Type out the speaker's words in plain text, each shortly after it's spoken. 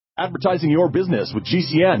Advertising your business with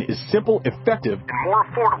GCN is simple, effective, and more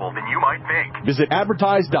affordable than you might think. Visit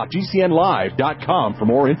advertise.gcnlive.com for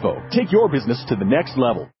more info. Take your business to the next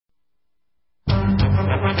level.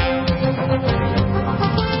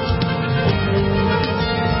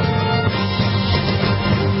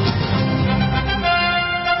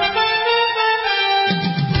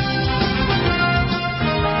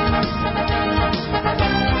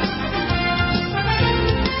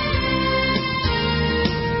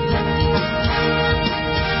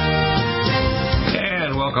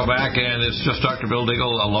 Welcome back, and it's just Dr. Bill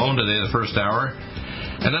Diggle alone today, the first hour.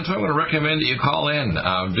 And that's why I want to recommend that you call in.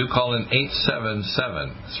 Do call in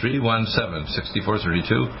 877-317-6432.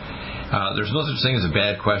 There's no such thing as a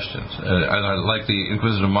bad question. I like the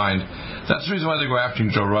inquisitive mind. That's the reason why they go after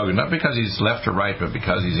Joe Rogan, not because he's left or right, but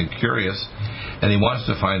because he's curious and he wants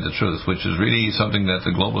to find the truth, which is really something that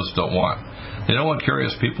the globalists don't want. They don't want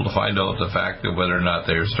curious people to find out the fact of whether or not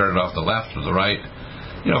they're started off the left or the right.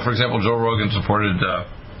 You know, for example, Joe Rogan supported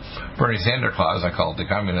Bernie Sanders Claus, I call it the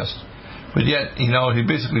communist. But yet, you know, he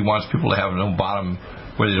basically wants people to have no bottom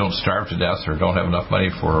where they don't starve to death or don't have enough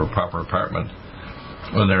money for a proper apartment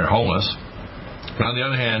when they're homeless. But on the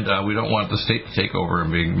other hand, we don't want the state to take over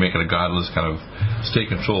and make it a godless kind of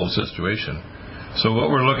state-controlled situation. So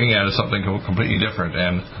what we're looking at is something completely different,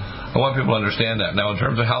 and I want people to understand that. Now, in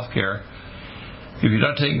terms of health care, if you're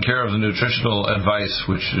not taking care of the nutritional advice,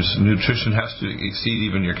 which is nutrition has to exceed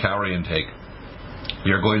even your calorie intake,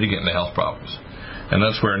 you're going to get into health problems. And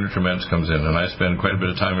that's where NUTRIMEDS comes in. And I spend quite a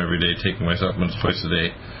bit of time every day taking my supplements twice a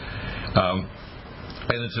day. And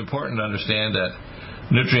it's important to understand that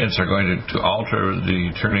nutrients are going to alter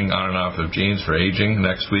the turning on and off of genes for aging.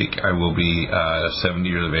 Next week I will be 70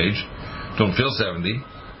 years of age. Don't feel 70.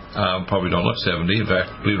 Probably don't look 70. In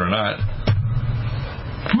fact, believe it or not,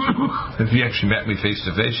 if you actually met me face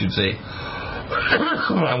to face, you'd say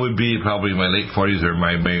I would be probably in my late 40s or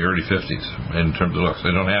my early 50s in terms of looks.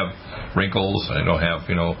 I don't have wrinkles. I don't have,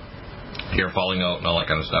 hair falling out and all that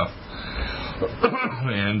kind of stuff.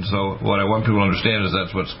 And so what I want people to understand is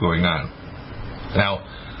that's what's going on. Now,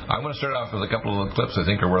 I'm going to start off with a couple of clips I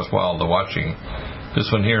think are worthwhile to watching.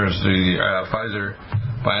 This one here is the Pfizer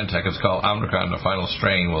BioNTech. It's called Omicron, the final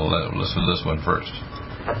strain. We'll listen to this one first.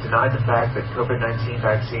 Have denied the fact that COVID-19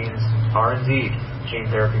 vaccines are indeed gene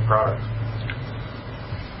therapy products.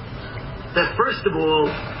 That first of all,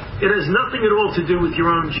 it has nothing at all to do with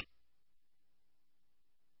your own gene.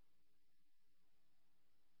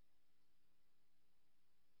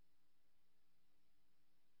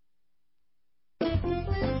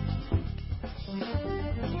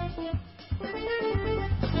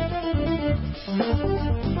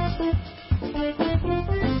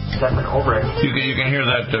 You can hear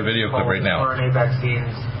that video clip right now. mRNA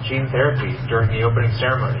vaccines gene therapy during the opening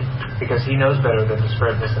ceremony because he knows better than to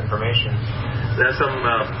spread misinformation. There's some,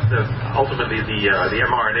 ultimately the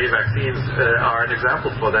mRNA vaccines are an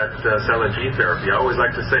example for that cell and gene therapy. I always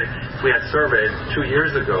like to say, if we had surveyed 2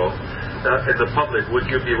 years ago in the public, would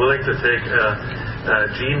you be willing to take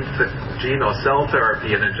gene or cell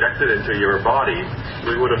therapy and inject it into your body,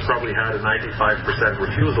 we would have probably had a 95%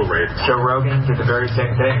 refusal rate. Joe Rogan did the very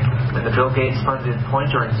same thing, and the Bill Gates-funded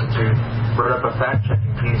Poynter Institute wrote up a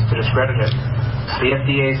fact-checking piece to discredit it. The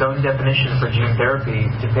FDA's own definition for gene therapy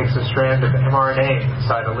depicts a strand of mRNA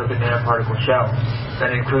inside a lipid nanoparticle shell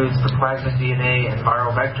that includes the plasmid DNA and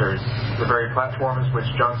viral vectors, the very platforms which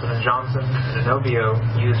Johnson & Johnson and Inovio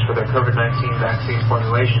used for their COVID-19 vaccine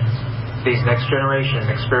formulations. These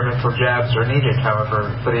next-generation experimental jabs are needed,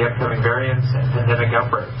 however, for the upcoming variants and pandemic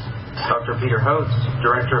outbreaks. Dr. Peter Hotz,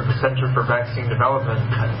 director of the Center for Vaccine Development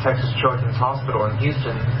at Texas Children's Hospital in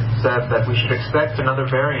Houston, said that we should expect another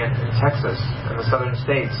variant in Texas and the southern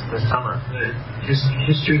states this summer.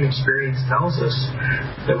 History and experience tells us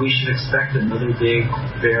that we should expect another big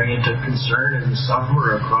variant of concern in the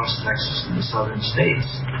summer across Texas and the southern states.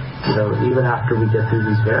 So even after we get through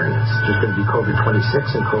these variants, there's going to be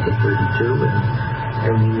COVID-26 and COVID-32,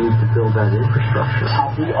 and we need to build that infrastructure.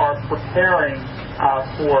 We are preparing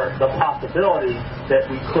for the possibility that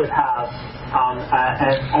we could have an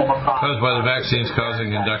Omicron. Caused by the vaccines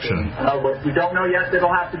causing induction. In other words, we don't know yet that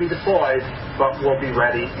it'll have to be deployed, but we'll be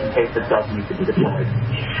ready in case it does need to be deployed.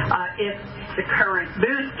 If the current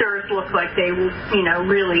boosters look like they will,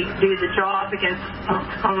 really do the job against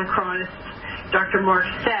Omicron, as Dr. Mark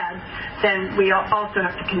said, then we also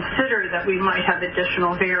have to consider that we might have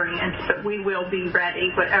additional variants, but we will be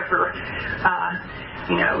ready, whatever,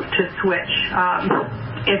 to switch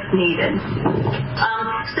if needed.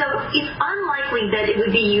 So it's unlike likely that it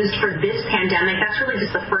would be used for this pandemic. That's really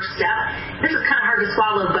just the first step. This is kind of hard to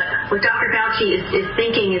swallow, but what Dr. Fauci is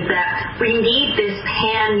thinking is that we need this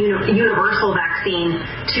pan-universal vaccine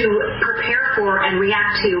to prepare for and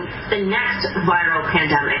react to the next viral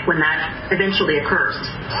pandemic when that eventually occurs.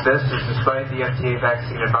 This is despite the FDA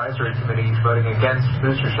Vaccine Advisory Committee voting against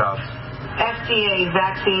booster shots. FDA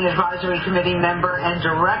Vaccine Advisory Committee member and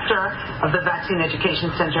director of the Vaccine Education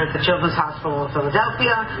Center at the Children's Hospital of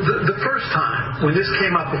Philadelphia. The first time when this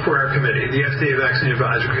came up before our committee, the FDA Vaccine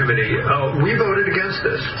Advisory Committee, we voted against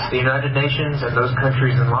this. The United Nations and those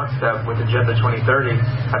countries in lockstep with Agenda 2030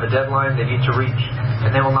 have a deadline they need to reach,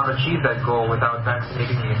 and they will not achieve that goal without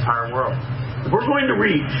vaccinating the entire world. If we're going to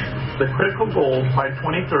reach the critical goals by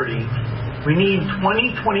 2030, we need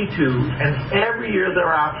 2022 and every year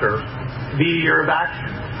thereafter to be a year of action.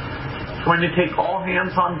 It's going to take all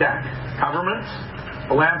hands on deck. Governments,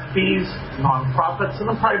 philanthropies, nonprofits, and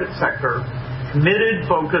the private sector committed,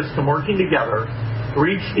 focused, and working together to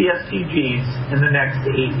reach the SDGs in the next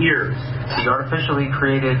 8 years. The artificially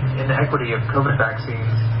created inequity of COVID vaccines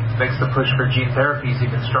makes the push for gene therapies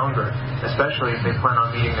even stronger, especially if they plan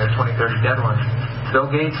on meeting their 2030 deadline. Bill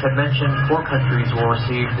Gates had mentioned 4 countries will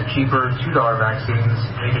receive the cheaper $2 vaccines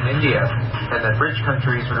made in India, and that rich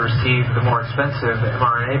countries would receive the more expensive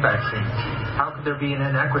mRNA vaccines. How could there be an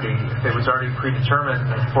inequity if it was already predetermined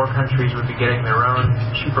that 4 countries would be getting their own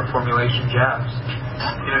cheaper formulation jabs?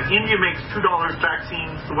 India makes $2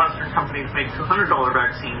 vaccines, the Western companies make $200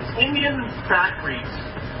 vaccines. Indian factories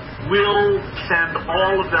will send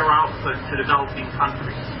all of their output to developing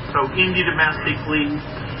countries. So India domestically,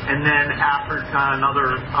 and then Africa and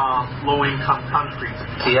other low-income countries.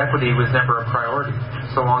 The equity was never a priority,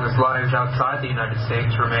 so long as lives outside the United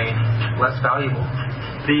States remain less valuable.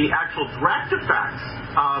 The actual direct effects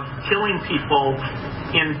of killing people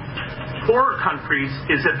in poorer countries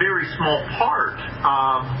is a very small part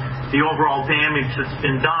of the overall damage that's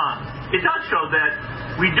been done. It does show that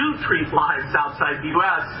we do treat lives outside the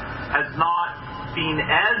U.S. as not being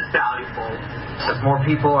as valuable. As more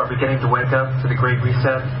people are beginning to wake up to the Great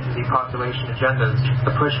Reset and depopulation agendas,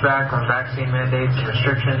 the pushback on vaccine mandates and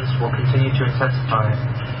restrictions will continue to intensify.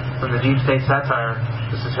 From the Deep State Satire,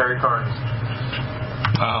 this is Harry Carnes.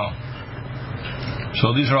 Wow.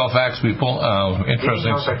 So these are all facts, people.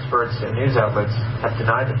 Interesting. Health experts and news outlets have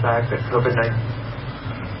denied the fact that COVID-19...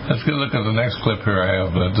 Let's get a look at the next clip here I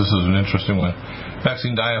have. This is an interesting one.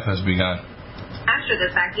 Vaccine die-off has begun. After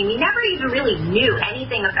this vaccine, we never even really knew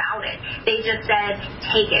anything about it. They just said,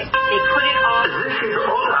 take it. They put it on. This is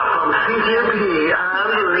Ola from CGMP. I'm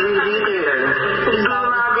doing details. Do not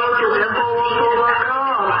go to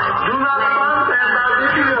infowars.com. Do not contact our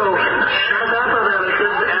video. Shut up,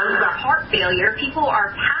 Americans. And heart failure, people are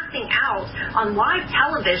passing out on live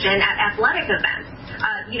television at athletic events.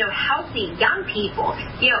 Healthy young people,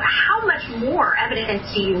 how much more evidence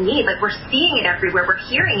do you need? Like, we're seeing it everywhere. We're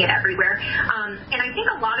hearing it everywhere. And I think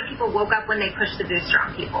a lot of people woke up when they pushed the booster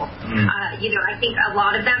on people. I think a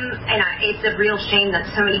lot of them, and it's a real shame that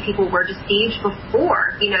so many people were deceived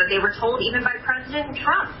before. They were told even by President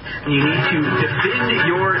Trump. You need to defend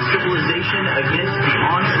your civilization against the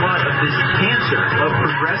onslaught of this cancer of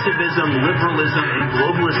progressivism, liberalism, and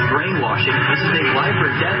globalist brainwashing. This is a life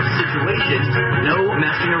or death situation. No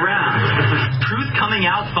messing around. Is the truth coming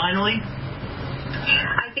out finally?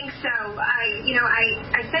 I think so.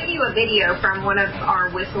 I sent you a video from one of our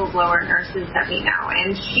whistleblower nurses that we know,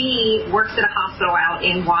 and she works at a hospital out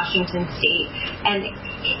in Washington State, and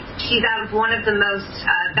she's out of one of the most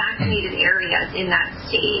vaccinated areas in that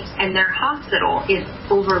state, and their hospital is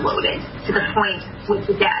overloaded to the point with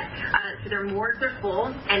the dead. So their morgues are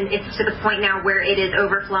full, and it's to the point now where it is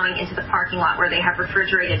overflowing into the parking lot, where they have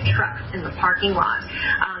refrigerated trucks in the parking lot.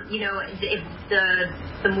 If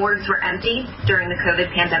the morgues were empty during the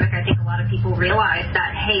COVID pandemic, I think a lot of people realized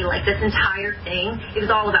that, hey, like, this entire thing, it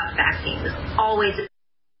was all about vaccines. It was always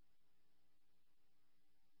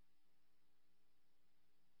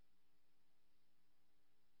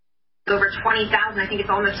over 20,000, I think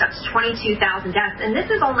it's almost up to 22,000 deaths, and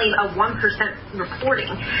this is only a 1%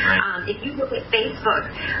 reporting. If you look at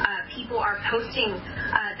Facebook, people are posting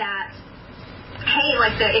that, hey,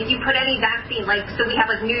 if you put any vaccine, so we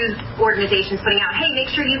have news organizations putting out, hey,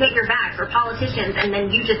 make sure you get your vax, or politicians, and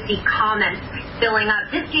then you just see comments filling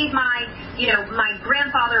up. This gave my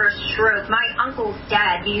grandfather a stroke, my uncle's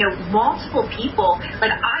dead, multiple people,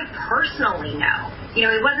 I personally know.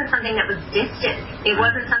 It wasn't something that was distant. It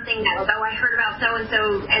wasn't something that, I heard about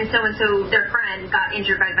so-and-so and so-and-so, their friend got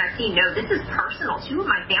injured by the vaccine. No, this is personal. 2 of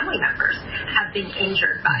my family members have been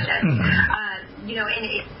injured by this.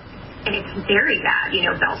 And it's very bad.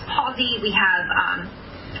 Bell's palsy. We have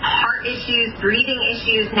heart issues, breathing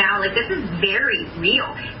issues now. Like, this is very real.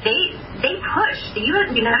 They pushed, the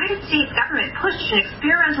United States government pushed an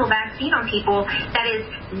experimental vaccine on people that is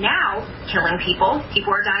now killing people.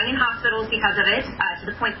 People are dying in hospitals because of it, to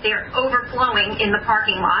the point they're overflowing in the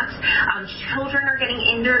parking lots. Children are getting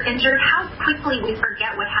injured. How quickly we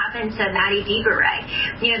forget what happened to Maddie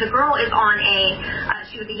Bigare. The girl is on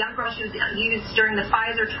she was a young girl. She was used during the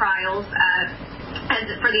Pfizer trials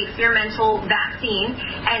for the experimental vaccine,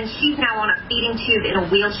 and she's now on a feeding tube in a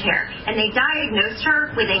wheelchair. And they diagnosed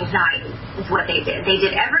her with anxiety, is what they did. They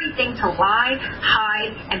did everything to lie,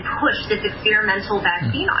 hide, and push this experimental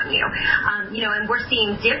vaccine on you. And we're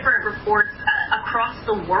seeing different reports across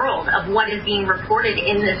the world of what is being reported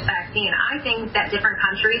in this vaccine. I think that different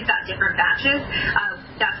countries got different batches.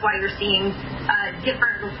 That's why you're seeing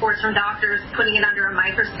different reports from doctors putting it under a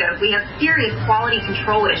microscope. We have serious quality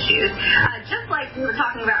control issues. Just like we were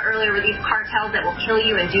talking about earlier with these cartels that will kill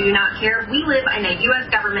you and do not care, we live in a U.S.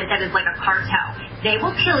 government that is like a cartel. They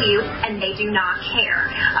will kill you and they do not care.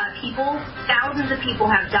 Thousands of people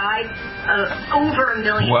have died, over 1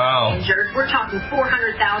 million injured. We're talking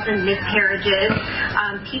 400,000 miscarriages.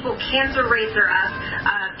 Cancer rates are up.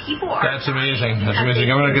 That's amazing. That's amazing.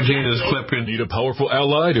 I'm going to continue this clip. Need a powerful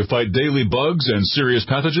ally to fight daily bugs and serious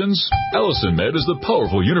pathogens? Allicin-Med is the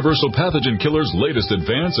powerful universal pathogen killer's latest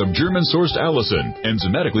advance of German-sourced allicin,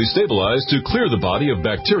 enzymatically stabilized to clear the body of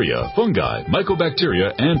bacteria, fungi,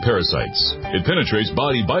 mycobacteria, and parasites. It penetrates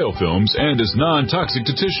body biofilms and is non-toxic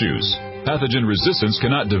to tissues. Pathogen resistance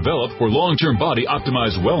cannot develop for long-term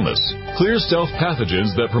body-optimized wellness. Clear stealth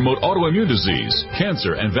pathogens that promote autoimmune disease,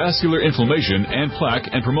 cancer and vascular inflammation and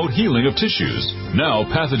plaque, and promote healing of tissues. Now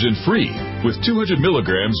pathogen-free. With 200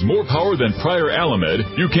 milligrams more power than prior Alamed,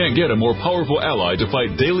 you can't get a more powerful ally to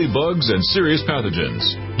fight daily bugs and serious pathogens.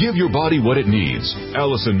 Give your body what it needs.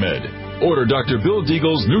 Allicin-Med. Order Dr. Bill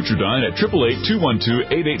Deagle's Nutridyne at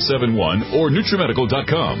 888-212-8871 or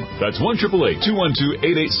NutriMedical.com. That's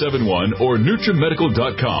 1-888-212-8871 or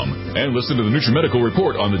NutriMedical.com. And listen to the NutriMedical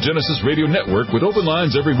Report on the Genesis Radio Network with open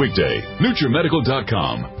lines every weekday.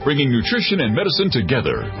 NutriMedical.com, bringing nutrition and medicine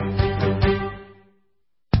together.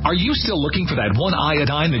 Are you still looking for that one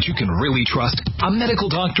iodine that you can really trust? A medical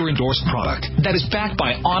doctor-endorsed product that is backed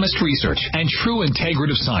by honest research and true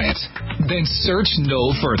integrative science? Then search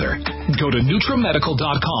no further. Go to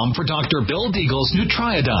NutriMedical.com for Dr. Bill Deagle's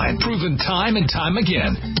Nutriodine, proven time and time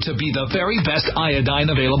again to be the very best iodine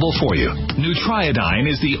available for you. Nutriodine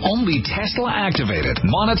is the only Tesla-activated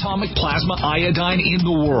monatomic plasma iodine in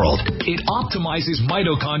the world. It optimizes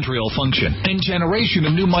mitochondrial function and generation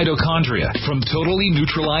of new mitochondria from totally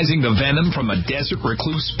neutralizing the venom from a desert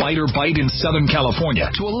recluse spider bite in Southern California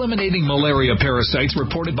to eliminating malaria parasites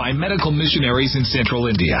reported by medical missionaries in central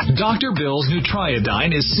India. Dr. Bill's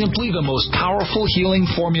Nutriodine is simply the most powerful healing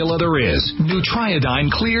formula there is. Nutriodine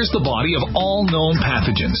clears the body of all known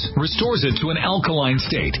pathogens, restores it to an alkaline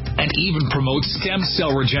state, and even promotes stem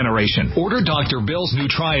cell regeneration. Order Dr. Bill's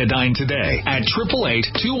Nutriodine today at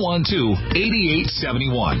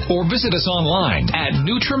 888-212-8871 or visit us online at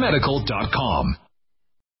NutriMedical.com.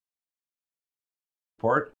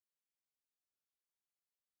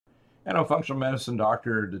 And I'm a functional medicine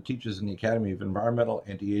doctor that teaches in the Academy of Environmental,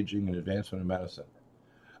 Anti-Aging, and Advancement in Medicine.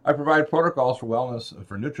 I provide protocols for wellness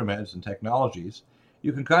for NutriMeds and technologies.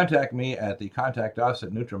 You can contact me at the contact us at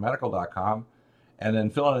NutriMedical.com and then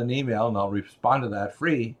fill in an email and I'll respond to that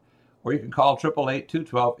free, or you can call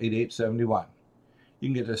 888-212-8871. You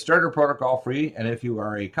can get the starter protocol free, and if you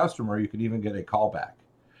are a customer, you can even get a callback.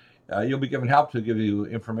 You'll be given help to give you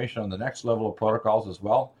information on the next level of protocols as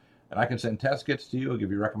well. And I can send test kits to you,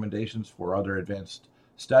 give you recommendations for other advanced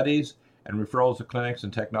studies, and referrals to clinics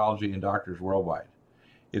and technology and doctors worldwide.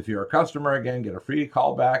 If you're a customer, again, get a free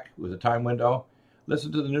callback with a time window.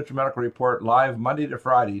 Listen to the NutriMedical Report live Monday to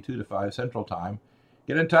Friday, 2 to 5 Central Time.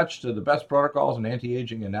 Get in touch to the best protocols in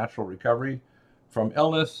anti-aging and natural recovery from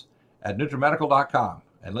illness at NutriMedical.com.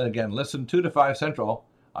 And then again, listen 2 to 5 Central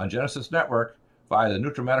on Genesis Network via the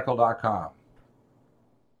NutriMedical.com.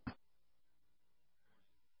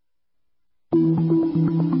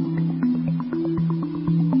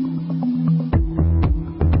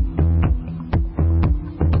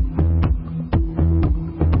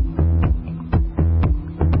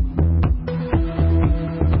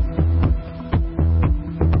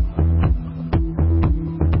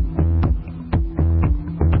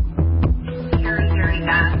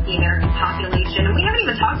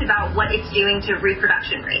 Doing to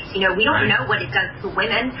reproduction rates. We don't know what it does to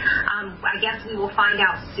women. I guess we will find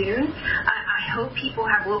out soon. I hope people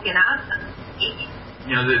have woken up.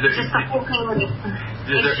 You know, just the whole thing.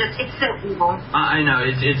 It's so evil. I know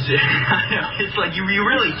it's like you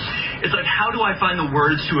really. It's like, how do I find the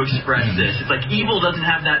words to express this? It's like evil doesn't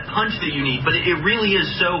have that punch that you need, but it really is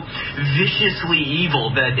so viciously evil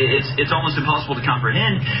that it's almost impossible to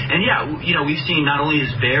comprehend. And yeah, you know, we've seen not only is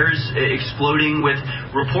bears exploding with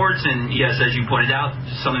reports, and yes, as you pointed out,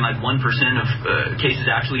 something like 1% of cases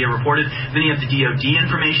actually get reported. Then you have the DoD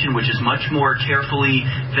information, which is much more carefully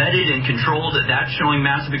vetted and controlled. That's showing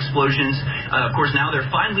massive explosions. Of course, now they're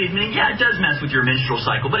finally admitting, yeah, it does mess with your menstrual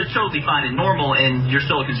cycle, but it's totally fine and normal, and you're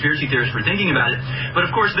still a conspiracy theorist for thinking about it. But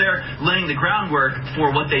of course, they're laying the groundwork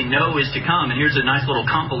for what they know is to come. And here's a nice little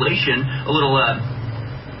compilation, a little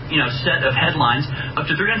set of headlines. Up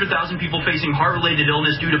to 300,000 people facing heart-related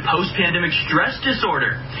illness due to post-pandemic stress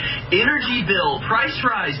disorder. Energy bill price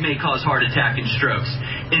rise may cause heart attack and strokes.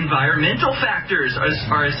 Environmental factors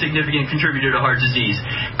are a significant contributor to heart disease.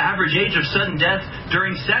 Average age of sudden death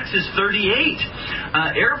during sex is 38.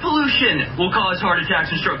 Air pollution will cause heart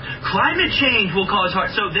attacks and strokes. Climate change will cause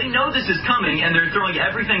heart... So they know this is coming, and they're throwing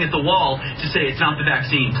everything at the wall to say it's not the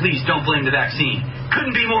vaccine. Please don't blame the vaccine.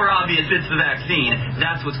 Couldn't be more obvious it's the vaccine.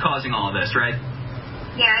 That's what's causing all of this, right?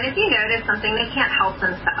 Yeah, and if you notice something, they can't help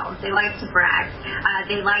themselves. They like to brag.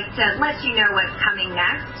 They like to let you know what's coming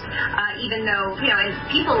next, even though, you know, and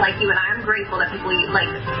people like you and I, I'm grateful that people,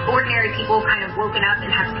 like ordinary people, kind of woken up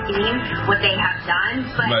and have seen what they have done,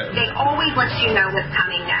 but they always let you know what's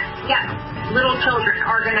coming next. Yes, little children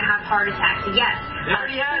are going to have heart attacks. Yes. They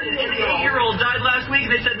already had it. An 8-year-old died last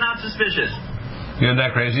week. They said not suspicious. Isn't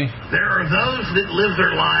that crazy? There are those that live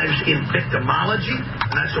their lives in victimology,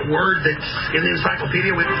 and that's a word that's in the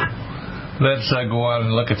encyclopedia. Let's go on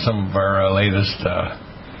and look at some of our latest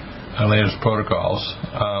protocols.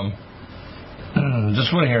 This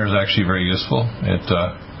one here is actually very useful. It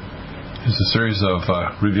is a series of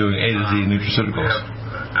reviewing A to Z nutraceuticals. We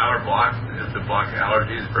have Aller Block is to block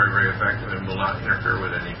allergies, very, very effective, and will not interfere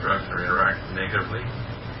with any drugs or interact negatively.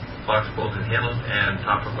 Blocks both inhaled and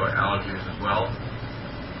topical allergies as well.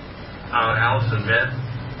 Allison Med,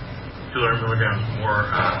 200 milligrams more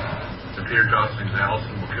than Peter Josling's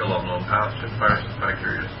Allison will kill all known pathogens, viruses,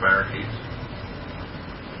 bacteria, spirochetes.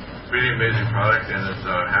 Really amazing product, and it's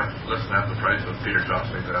less than half the price of Peter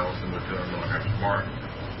Josling's Allison with 200 milligrams more.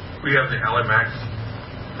 We have the Allimax,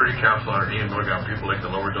 pretty capsule, 180 milligram. People like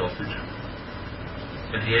the lower dosage.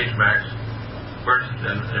 And the H-Max, first,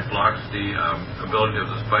 and it blocks the ability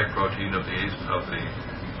of the spike protein of the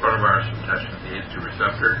coronavirus attachment to the ACE2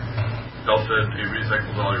 receptor. Also, it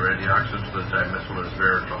recycles all your antioxidants with dimethyl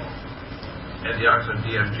resveratrol. Antioxidant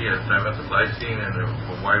DMG has dimethylglycine and a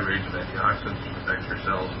wide range of antioxidants to protect your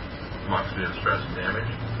cells from oxidative stress and damage.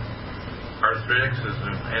 Arthritis is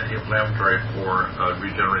an anti-inflammatory for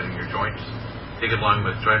regenerating your joints. Take it along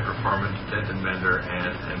with Joint Performance, Dentin Mender,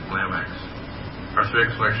 and Glamax.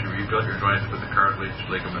 Arthritis will actually rebuild your joints with the cartilage,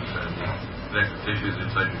 ligaments, and the connective tissues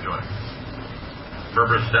inside your joints.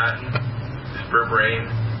 Berberstatin is berberine,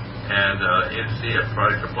 and it's a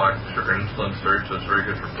product that blocks sugar and insulin surge, so it's very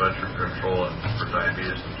good for blood sugar control and for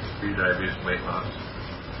diabetes, pre-diabetes and weight loss.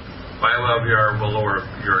 BioLVR will lower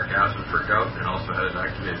uric acid for gout and also has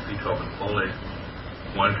activated B12 and folate,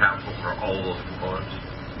 one capsule for all of those components.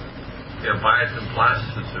 We have Biotin Plus,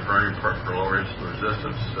 it's very important for lower insulin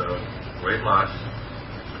resistance, weight loss.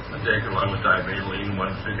 I take it along with diabetes, 1 to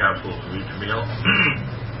 2 capsules a week to meal.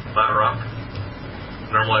 Bladder up.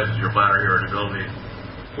 Normalizes your bladder irritability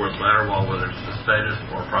for the bladder wall, whether it's cystitis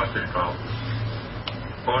or prostate problems.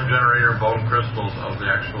 Bone generator, bone crystals of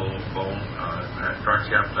the actual bone,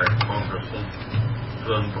 hydroxyapatite bone crystals,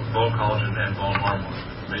 bone collagen and bone hormones.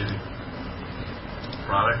 Amazing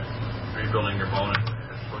product, rebuilding your bone and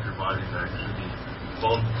what your body's actually needs.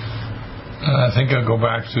 Bone. I think I'll go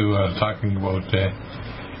back to talking about A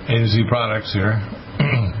to Z products here.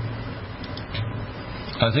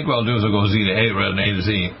 I think what I'll do is I'll go Z to A rather than A to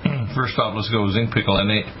Z. First off, let's go zinc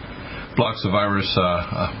picolinate. Blocks the virus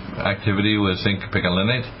activity with zinc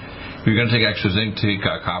picolinate. If you're going to take extra zinc, take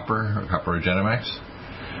copper or copper Genemax.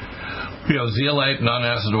 You know, zeolite,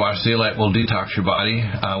 non-acid wash zeolite will detox your body.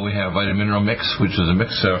 We have vitamin mineral mix, which is a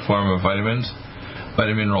mixed form of vitamins.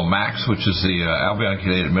 Vitamin Mineral Max, which is the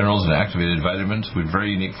albion-chelated minerals and activated vitamins with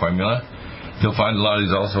very unique formula. You'll find a lot of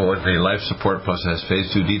these also with a life support plus has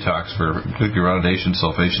phase 2 detox for glucuronidation,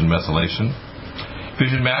 sulfation, methylation.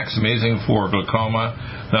 Vision Max, amazing for glaucoma,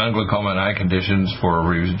 non-glaucoma and eye conditions for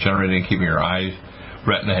regenerating, keeping your eye,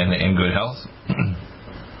 retina in good health.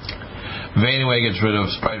 Vein-Away gets rid of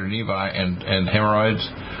spider nevi and hemorrhoids.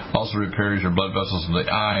 Also repairs your blood vessels in the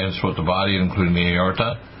eye and throughout the body, including the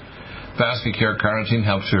aorta. Vascular Carnitine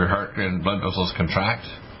helps your heart and blood vessels contract.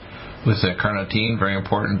 with carnitine, very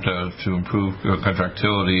important to improve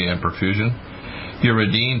contractility and perfusion.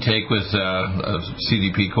 Uridine, take with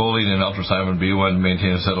CDP choline and ultrasimon B1 to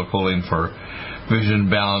maintain acetylcholine for vision,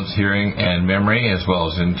 balance, hearing, and memory, as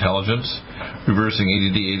well as intelligence, reversing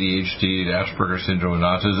ADD, ADHD, Asperger's syndrome, and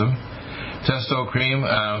autism. Testo cream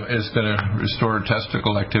is going to restore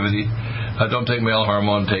testicle activity. Don't take male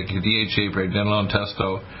hormone, take DHA, pregnenolone,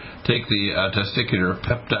 testo. Take the testicular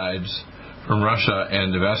peptides from Russia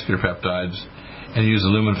and the vascular peptides, and use the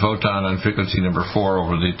lumen photon on frequency number 4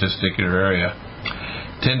 over the testicular area.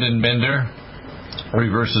 Tendon bender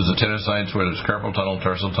reverses the tenocytes, whether it's carpal tunnel,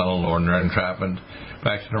 tarsal tunnel, or entrapment,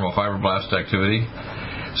 back to normal fibroblast activity.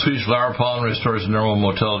 Swedish flower pollen restores normal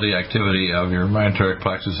motility activity of your myenteric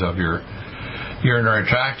plexus of your urinary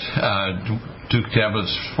tract. 2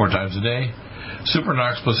 tablets 4 times a day.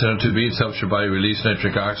 Supernox plus NO2 beads helps your body release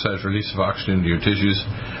nitric oxide, release of oxygen into your tissues.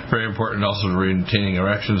 Very important also for maintaining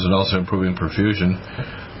erections and also improving perfusion.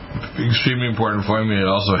 Extremely important formula. It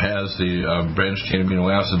also has the branched chain amino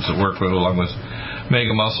acids that work with, along with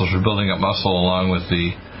mega muscles for building up muscle, along with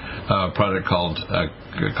the product called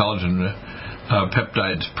collagen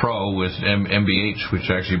peptides pro with MBH, which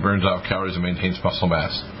actually burns off calories and maintains muscle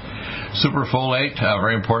mass. Superfolate,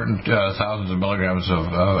 very important, thousands of milligrams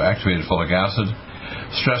of activated folic acid.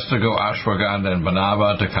 Stress to go ashwagandha and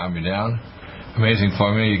banaba to calm you down. Amazing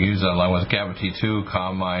formula. You can use that along with GABA T2,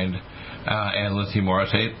 Calm Mind, and lithium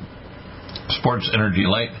orotate. Sports Energy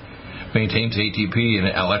Light maintains ATP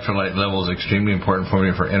and electrolyte levels. Extremely important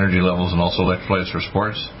formula for energy levels and also electrolytes for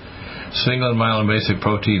sports. Single and myelin basic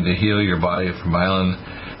protein to heal your body from myelin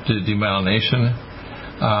to demyelination.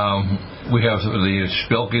 We have the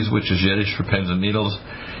Spilkes, which is Yiddish for pins and needles.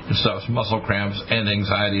 It stops muscle cramps and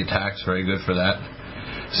anxiety attacks. Very good for that.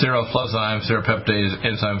 Seroflozyme, serapeptase,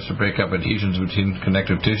 enzymes to break up adhesions between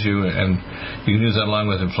connective tissue, and you can use that along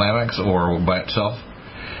with Inflamex or by itself.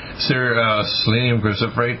 Selenium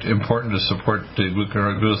cruciferate, important to support the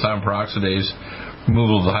glutathione peroxidase,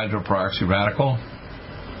 removal of the hydroperoxy radical.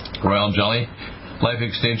 Royal jelly, life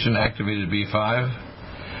extension, activated B5.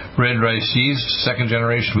 Red rice yeast, second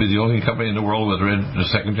generation. We're the only company in the world with the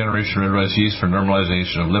second generation red rice yeast for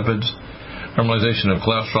normalization of lipids, normalization of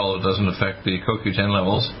cholesterol that doesn't affect the CoQ10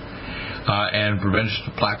 levels, and prevents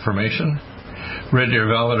plaque formation. Red Deer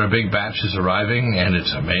Velvet, our big batch is arriving, and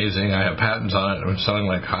it's amazing. I have patents on it. I'm selling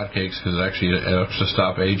like hotcakes because it actually helps to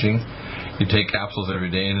stop aging. You take capsules every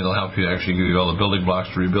day, and it'll help you actually give you all the building blocks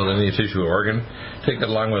to rebuild any tissue or organ. Take that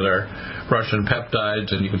along with our Russian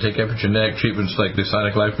peptides, and you can take epigenetic treatments like the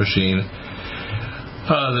Sonic Life Machine,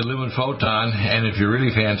 the Lumen Photon, and if you're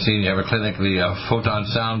really fancy and you have a clinic, the Photon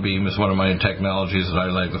Sound Beam is one of my technologies that I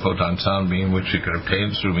like, the Photon Sound Beam, which you can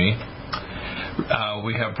obtain through me.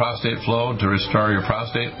 We have prostate flow to restore your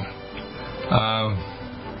prostate.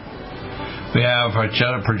 We have our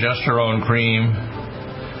progesterone cream.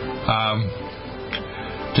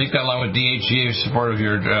 Take that along with DHA support of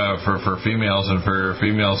your for females, and for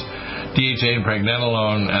females, DHA and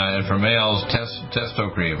pregnenolone, and for males, testo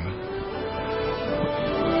cream.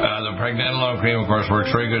 The pregnenolone cream, of course, works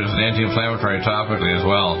very good as an anti-inflammatory topically as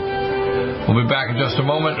well. We'll be back in just a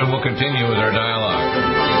moment, and we'll continue with our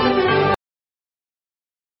dialogue.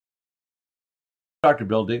 Dr.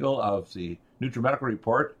 Bill Deagle of the NutriMedical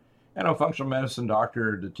Report, and I'm a functional medicine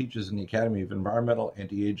doctor that teaches in the Academy of Environmental,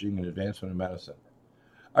 Anti-Aging, and Advancement in Medicine.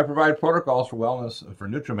 I provide protocols for wellness for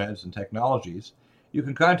NutriMeds and technologies. You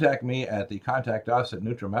can contact me at the contact us at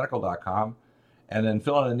NutriMedical.com and then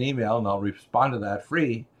fill in an email, and I'll respond to that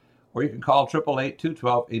free, or you can call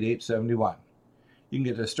 888-212-8871. You can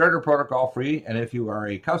get the starter protocol free, and if you are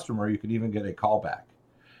a customer, you can even get a callback.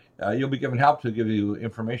 You'll be given help to give you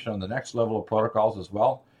information on the next level of protocols as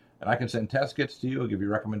well, and I can send test kits to you, give you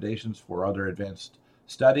recommendations for other advanced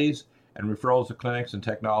studies, and referrals to clinics and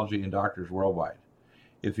technology and doctors worldwide.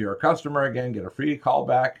 If you're a customer, again, get a free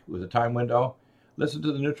callback with a time window. Listen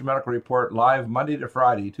to the NutriMedical Report live Monday to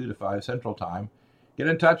Friday, 2 to 5 Central Time. Get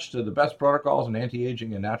in touch to the best protocols in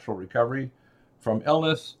anti-aging and natural recovery from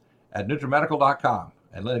illness at NutriMedical.com.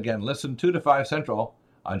 And then again, listen 2 to 5 Central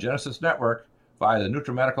on Genesis Network via the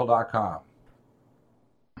NutriMedical.com.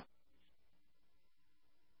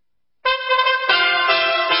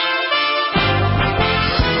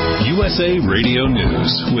 USA Radio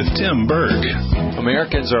News with Tim Berg.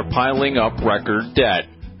 Americans are piling up record debt.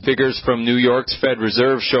 Figures from New York's Fed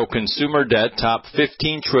Reserve show consumer debt topped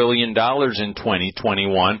 $15 trillion in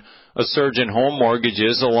 2021. A surge in home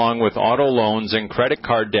mortgages along with auto loans and credit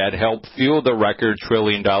card debt helped fuel the record $1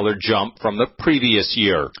 trillion jump from the previous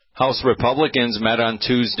year. House Republicans met on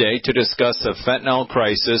Tuesday to discuss the fentanyl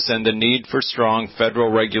crisis and the need for strong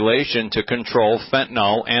federal regulation to control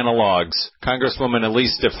fentanyl analogs. Congresswoman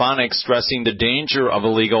Elise Stefanik stressing the danger of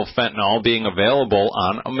illegal fentanyl being available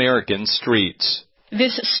on American streets.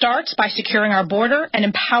 This starts by securing our border and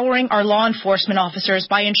empowering our law enforcement officers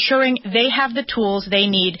by ensuring they have the tools they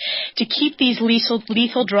need to keep these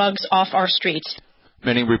lethal drugs off our streets.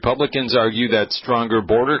 Many Republicans argue that stronger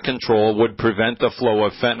border control would prevent the flow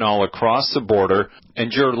of fentanyl across the border,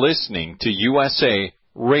 and you're listening to USA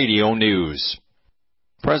Radio News.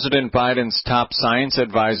 President Biden's top science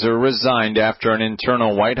advisor resigned after an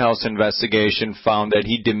internal White House investigation found that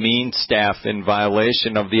he demeaned staff in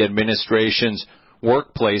violation of the administration's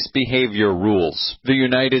workplace behavior rules. The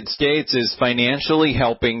United States is financially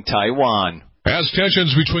helping Taiwan. As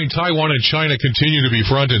tensions between Taiwan and China continue to be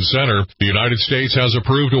front and center, the United States has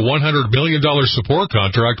approved a $100 million support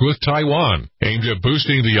contract with Taiwan, aimed at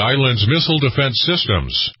boosting the island's missile defense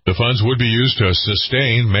systems. The funds would be used to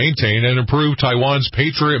sustain, maintain, and improve Taiwan's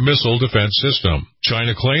Patriot missile defense system.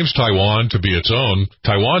 China claims Taiwan to be its own.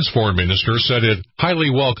 Taiwan's foreign minister said it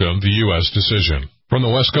highly welcomed the U.S. decision. From the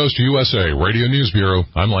West Coast USA Radio News Bureau,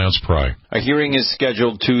 I'm Lance Pry. A hearing is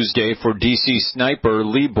scheduled Tuesday for D.C. sniper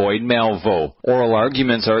Lee Boyd Malvo. Oral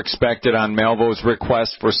arguments are expected on Malvo's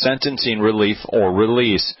request for sentencing relief or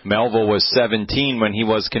release. Malvo was 17 when he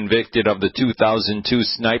was convicted of the 2002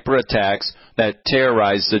 sniper attacks that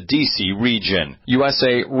terrorized the D.C. region.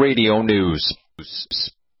 USA Radio News.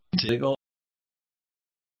 Legal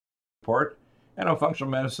report. And I'm a functional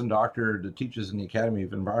medicine doctor that teaches in the Academy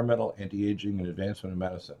of Environmental, Anti-Aging, and Advancement in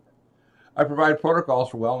Medicine. I provide protocols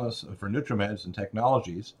for wellness for NUTRIMEDS and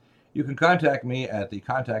technologies. You can contact me at the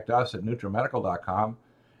contact us at NutriMedical.com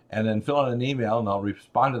and then fill in an email and I'll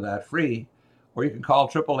respond to that free, or you can call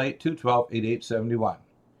 888-212-8871.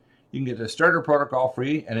 You can get the starter protocol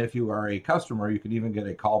free, and if you are a customer, you can even get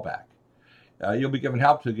a callback. You'll be given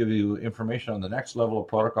help to give you information on the next level of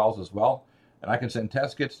protocols as well. And I can send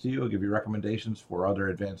test kits to you, give you recommendations for other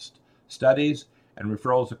advanced studies, and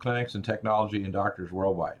referrals to clinics and technology and doctors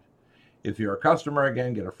worldwide. If you're a customer,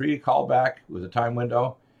 again, get a free callback with a time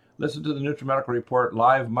window. Listen to the NutriMedical Report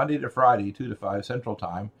live Monday to Friday, 2 to 5 Central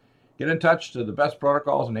Time. Get in touch to the best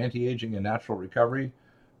protocols in anti-aging and natural recovery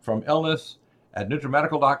from illness at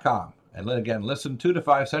NutriMedical.com. And then again, listen 2 to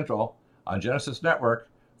 5 Central on Genesis Network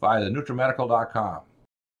via the NutriMedical.com.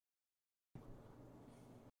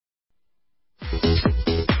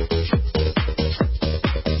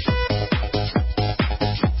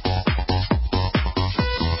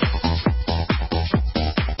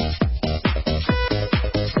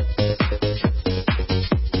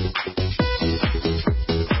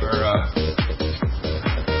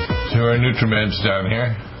 Our NutriMeds down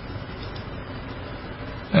here.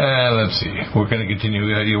 Let's see. We're going to continue.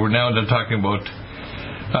 We're now talking about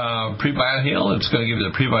PrebioHeal. It's going to give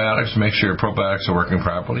you the prebiotics to make sure your probiotics are working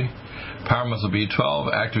properly. Power Muscle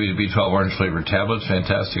B12, activated B12 orange flavored tablets.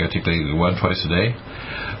 Fantastic. I take one twice a day.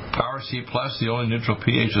 Power C Plus, the only neutral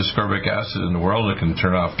pH ascorbic acid in the world that can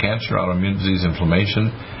turn off cancer, autoimmune disease,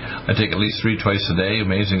 inflammation. I take at least 3 twice a day.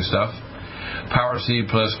 Amazing stuff. Power C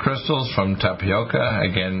Plus crystals from tapioca,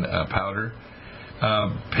 again, powder.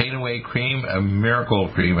 Pain Away cream, a miracle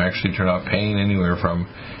cream, actually turn off pain anywhere from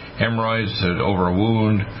hemorrhoids to over a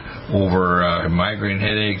wound, over migraine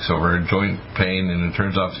headaches, over joint pain, and it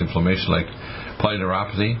turns off inflammation like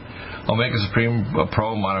polyneuropathy. Omega Supreme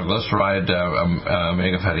Pro monoglyceride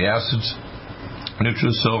omega fatty acids.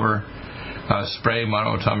 NutriSilver spray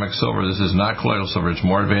monoatomic silver. This is not colloidal silver. It's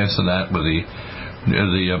more advanced than that with the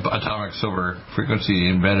atomic silver frequency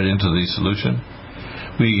embedded into the solution.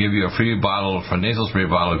 We give you a free bottle, a nasal spray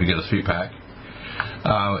bottle, if you get a 3-pack.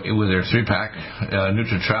 With their 3-pack,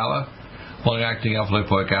 Nutritrala, long-acting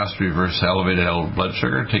alpha-lipoic acid to reverse elevated blood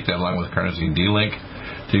sugar. Take that along with carnosine D-Link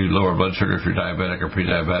to lower blood sugar if you're diabetic or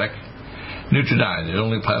pre-diabetic. Nutridyne, the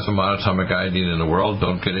only plasma monatomic iodine in the world.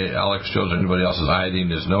 Don't get it. Alex Jones or anybody else's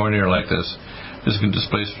iodine is nowhere near like this. This can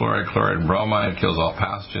displace fluoride, chloride, and bromide. Kills all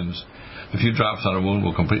pathogens. A few drops on a wound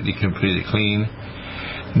will completely clean.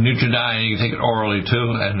 Nutridyne, you can take it orally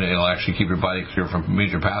too, and it'll actually keep your body clear from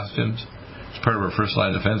major pathogens. It's part of our first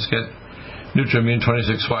line defense kit. NutriImmune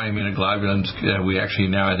 26Y immunoglobulins, we actually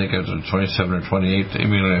now, I think it's 27 or 28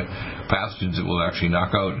 immunopathogens that will actually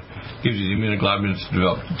knock out. Gives you the immunoglobulins to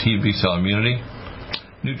develop T B cell immunity.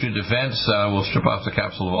 NutriDefense will strip off the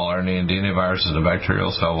capsule of all RNA and DNA viruses and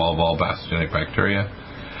bacterial cell wall of all pathogenic bacteria.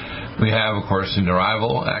 We have, of course, in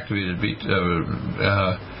Arrival, activated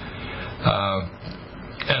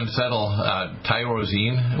and settle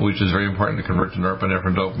tyrosine, which is very important to convert to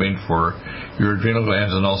norepinephrine dopamine for your adrenal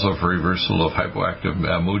glands and also for reversal of hypoactive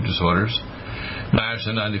mood disorders.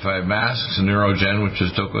 Niacin 95 masks, Neurogen, which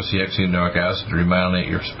is docosahexaenoic acid to remyelinate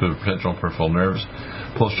your potential peripheral nerves,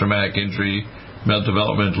 post-traumatic injury,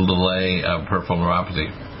 developmental delay, peripheral neuropathy.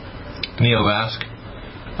 Neovasc,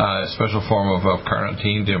 a special form of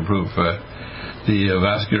carnitine to improve the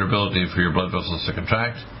vascular ability for your blood vessels to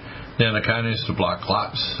contract. Nanokinase to block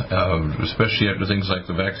clots, especially after things like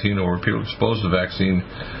the vaccine or people exposed to the vaccine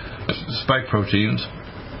spike proteins.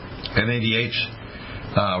 And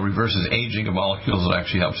ADH reverses aging of molecules that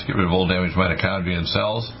actually helps get rid of old damaged mitochondria in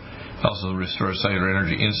cells. It also restores cellular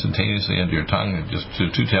energy instantaneously into your tongue, just 2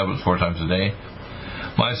 tablets 4 times a day.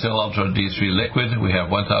 MyCell Ultra D3 liquid, we have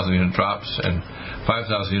 1,000 unit drops and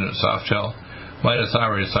 5,000 unit soft gel.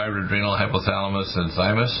 Mitothyroid, thyroid, adrenal, hypothalamus, and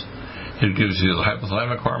thymus. It gives you the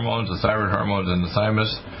hypothalamic hormones, the thyroid hormones, and the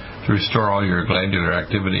thymus to restore all your glandular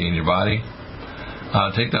activity in your body.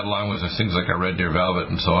 Take that along with things like our Red Deer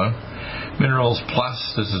Velvet and so on. Minerals Plus,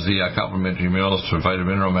 this is the complementary minerals to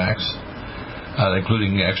Vitamin Mineral Max,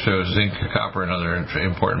 including extra zinc, copper, and other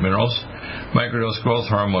important minerals. Microdose growth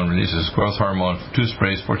hormone releases growth hormone 2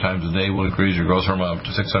 sprays 4 times a day will increase your growth hormone up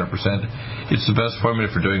to 600%. It's the best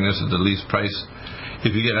formula for doing this at the least price.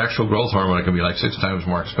 If you get actual growth hormone, it can be like 6 times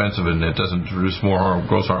more expensive, and it doesn't produce more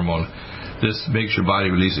growth hormone. This makes your body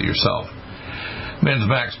release it yourself. Men's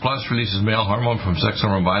Max Plus releases male hormone from sex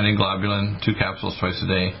hormone binding globulin, 2 capsules twice a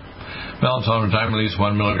day. Melatonin time release,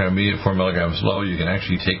 1 milligram immediate, 4 milligrams low. You can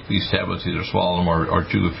actually take these tablets, either swallow them or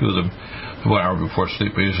chew a few of them 1 hour before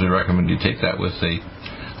sleep. I usually recommend you take that with the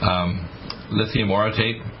lithium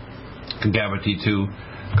orotate, GABA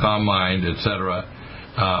T2, Calm Mind, etc.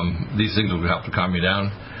 These things will help to calm you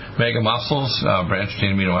down. Mega Muscles,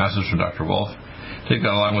 branched-chain amino acids from Dr. Wolf. Take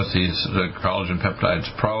that along with these collagen peptides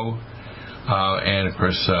Pro, and of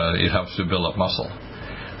course it helps to build up muscle.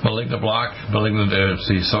 Malignant Block, it's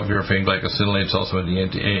the sulforaphane glycosinolates, also in the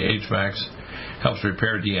HMAX, helps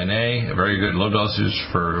repair DNA. Very good low dosage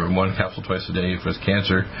for 1 capsule twice a day for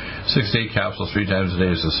cancer. 6 to 8 capsules 3 times a day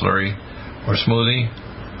is a slurry or smoothie.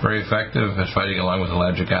 Very effective at fighting along with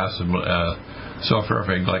ellagic acid,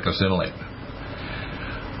 sulforaphane glycosinolate.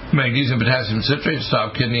 Magnesium potassium citrate,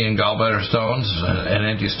 stop kidney and gallbladder stones, an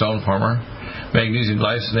anti-stone former. Magnesium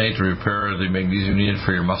glycinate to repair the magnesium needed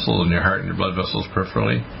for your muscles and your heart and your blood vessels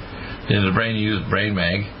peripherally. In the brain, you use Brain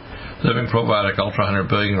Mag. Living probiotic, ultra 100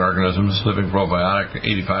 billion organisms. Living probiotic,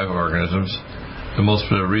 85 organisms. The most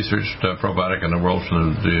researched probiotic in the world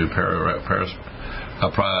from the Paris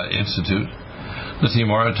Institute. Lithium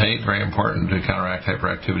orotate, very important to counteract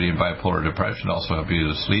hyperactivity and bipolar depression. Also help you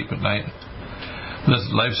to sleep at night. This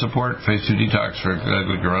life support, phase 2 detox for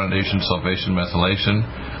glucuronidation, sulfation, methylation,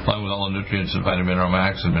 along with all the nutrients in Vitamin Mineral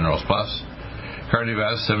Max and Minerals Plus.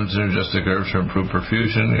 Cardiovasc, 7 synergistic herbs to improve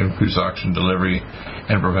perfusion, increase oxygen delivery,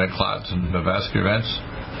 and prevent clots and vascular events.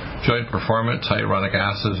 Joint performance, hyaluronic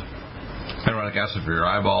acid for your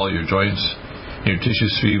eyeball, your joints, your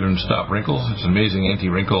tissues to even stop wrinkles. It's an amazing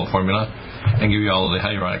anti-wrinkle formula, and give you all of the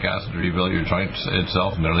hyaluronic acid to rebuild your joints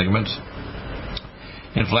itself and their ligaments.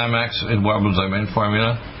 Inflamax in Wellbut's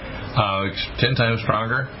formula, 10 times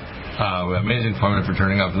stronger. Amazing formula for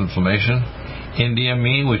turning off inflammation.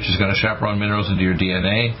 Indiamine, which is going to chaperone minerals into your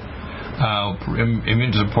DNA.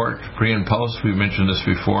 Immune support, pre and post. We've mentioned this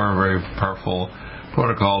before. A very powerful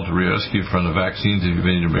protocol to rescue from the vaccines. If you've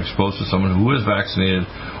been exposed to someone who is vaccinated,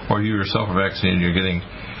 or you yourself are vaccinated, you're getting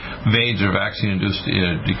VAIDS or vaccine-induced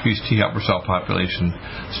decreased T helper cell population,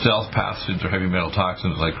 stealth pathogens or heavy metal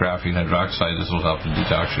toxins like graphene hydroxide. This will help to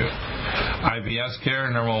detox you. IBS care,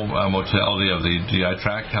 normal motility of the GI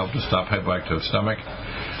tract, help to stop hypoactive stomach,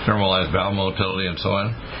 normalize bowel motility, and so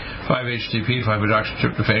on. 5-HTP,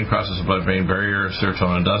 5-hydroxytryptophan, crosses the blood-brain barrier,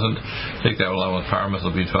 serotonin doesn't. Take that along with power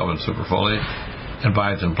methyl B12 and superfolate, and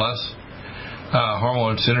Biotin Plus.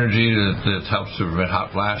 Hormone synergy that helps to prevent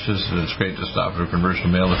hot flashes. It's great to stop the conversion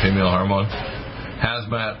of male to female hormone.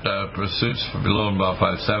 Hazmat pursuits for below and above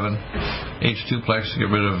 5'7". H2plex to get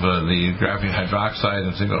rid of the graphene hydroxide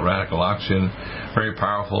and single radical oxygen. Very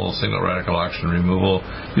powerful single radical oxygen removal.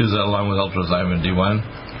 Use that along with ultrazyme and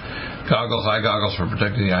D1. Goggles, eye goggles for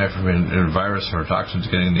protecting the eye from virus or toxins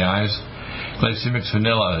getting in the eyes. Glycemic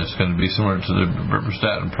vanilla is going to be similar to the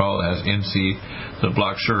Berberstatin Pro. It has NC that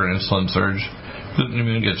blocks sugar and insulin surge. Gluten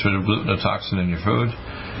immune gets rid of glutatoxin in your food.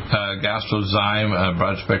 Gastrozyme,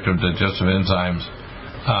 broad spectrum digestive enzymes.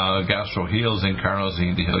 Gastro heals, zinc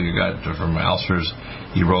carnosine to heal your gut from ulcers,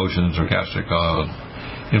 erosions, or gastric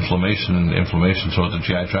inflammation throughout the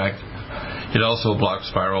GI tract. It also blocks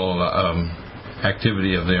spiral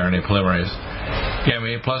activity of the RNA polymerase.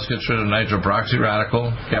 Gamma 8 Plus gets rid of nitroproxy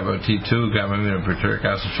radical. Gamma T2, gamma aminobutyric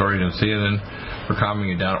acid, taurine, and theanine for calming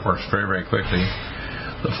you down. It works very, very quickly.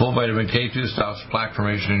 The full vitamin K2 stops plaque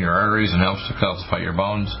formation in your arteries and helps to calcify your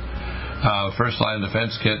bones. First line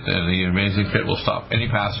defense kit, the amazing kit will stop any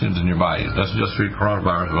pathogens in your body. It doesn't just treat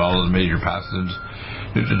coronavirus, but all the major pathogens.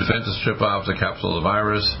 NutriDefense is strip off the capsule of the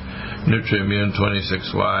virus. NutriImmune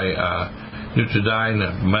 26Y, Nutridyne,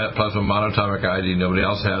 plasma monatomic ID. Nobody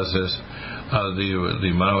else has this.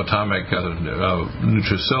 The monoatomic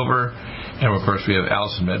NutriSilver, and of course we have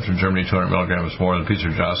AllisonMeds from Germany, 200 milligrams more than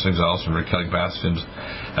Peter Josling's Allison Merkellic Bastions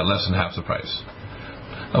at less than half the price.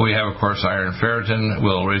 We have, of course, iron and ferritin.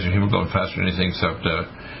 Will raise your hemoglobin faster than anything except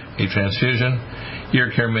a transfusion.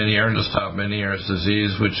 Ear Care Mini Iron to stop many ears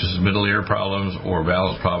disease, which is middle ear problems or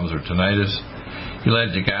balance problems or tinnitus.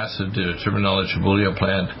 Ellagic acid to Terminella chibulia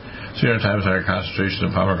plant, 300 times higher concentration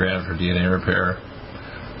of pomegranate for DNA repair.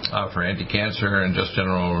 For anti-cancer and just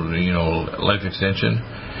general, life extension.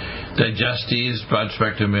 Digestes,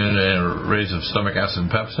 broad-spectrum and raise of stomach acid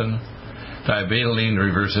and pepsin. Diabetoline to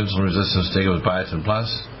reverse insulin resistance, take it with Biotin Plus.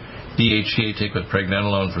 DHEA, take with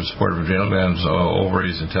pregnenolone for support of adrenal glands,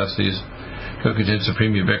 ovaries, and testes. CoQ10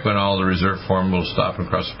 Supreme Ubiquinol, the reserve form, will stop and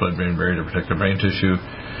cross the blood-brain barrier to protect the brain tissue.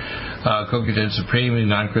 CoQ10 Supreme,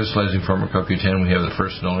 non-crystallizing form of CoQ10, we have the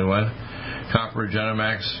first and only one. Copper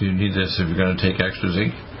Genemax, you need this if you're going to take extra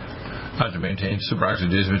zinc. To maintain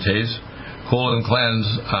superoxidismutase. Colon Cleanse,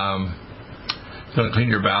 going to clean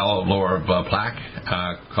your bowel, lower blood plaque.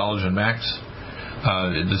 Collagen Max,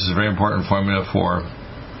 this is a very important formula for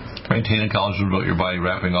maintaining collagen throughout your body,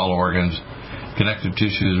 wrapping all organs, connective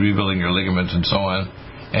tissues, rebuilding your ligaments, and so on,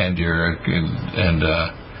 and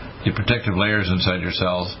the protective layers inside your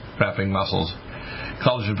cells, wrapping muscles.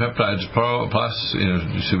 Collagen Peptides Pro Plus,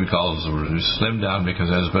 should be called slim down because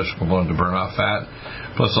it has a special component to burn off fat.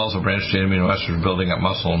 Plus also branched chain amino acids for building up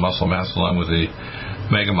muscle and muscle mass along with the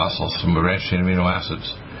mega muscles, some branched chain amino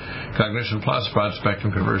acids. Cognition Plus, broad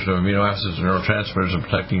spectrum conversion of amino acids and neurotransmitters and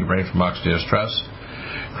protecting your brain from oxidative stress.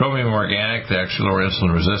 Chromium Organic, they actually lower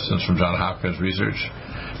insulin resistance from Johns Hopkins research.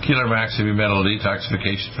 Keeler Max heavy metal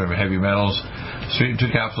detoxification from heavy metals. 2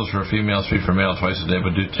 capsules for female, 3 for male twice a day,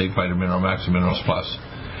 but do take Vitamin Mineral Max and Minerals Plus.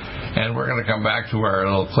 And we're going to come back to our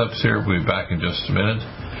little clips here. We'll be back in just a minute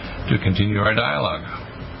to continue our dialogue.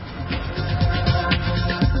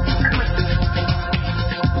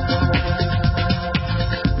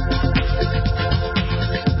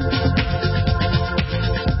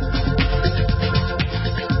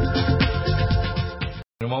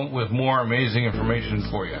 In a moment with more amazing information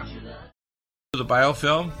for you. The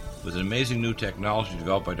biofilm with an amazing new technology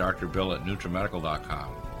developed by Dr. Bill at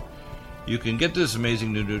NutriMedical.com. You can get this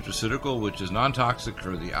amazing new nutraceutical, which is non-toxic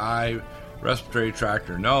for the eye, respiratory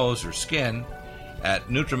tract, or nose, or skin, at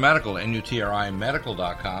NutriMedical,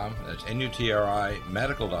 NutriMedical.com. That's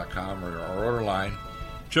NutriMedical.com, or our order line,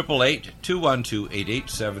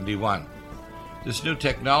 888-212-8871. This new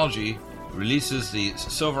technology releases the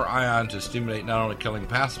silver ion to stimulate not only killing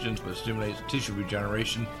pathogens, but stimulates tissue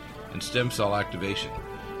regeneration and stem cell activation.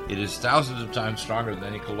 It is thousands of times stronger than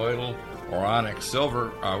any colloidal or onyx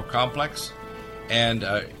silver complex, and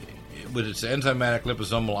with its enzymatic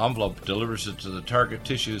liposomal envelope, delivers it to the target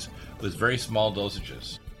tissues with very small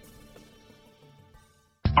dosages.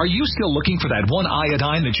 Are you still looking for that one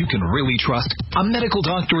iodine that you can really trust? A medical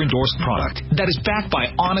doctor endorsed product that is backed by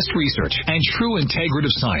honest research and true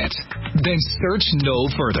integrative science? Then search no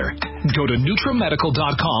further. Go to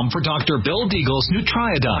NutriMedical.com for Dr. Bill Deagle's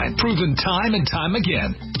Nutriodine, proven time and time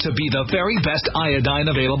again to be the very best iodine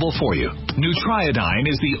available for you. Nutriodine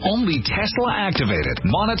is the only Tesla-activated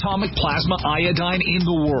monatomic plasma iodine in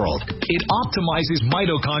the world. It optimizes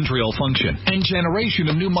mitochondrial function and generation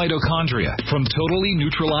of new mitochondria, from totally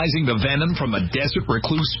neutralizing the venom from a desert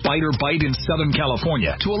recluse spider bite in Southern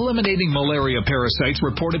California to eliminating malaria parasites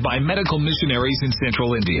reported by medical missionaries in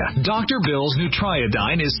Central India. Dr. Bill's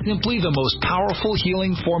Nutriodine is simply the most powerful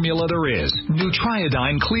healing formula there is.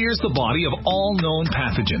 Nutriodine clears the body of all known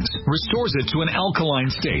pathogens, restores it to an alkaline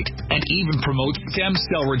state, and even promotes stem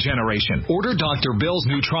cell regeneration. Order Dr. Bill's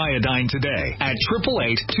Nutriodine today at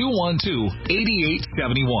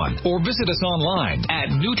 888-212-8871 or visit us online at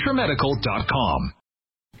NutriMedical.com.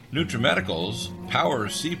 NutriMedical's Power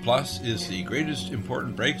C Plus is the greatest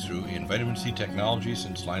important breakthrough in vitamin C technology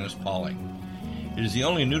since Linus Pauling. It is the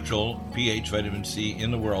only neutral pH vitamin C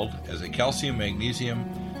in the world as a calcium, magnesium,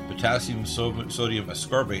 potassium, sodium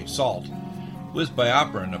ascorbate salt with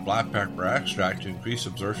BioPerine, a black pepper extract, to increase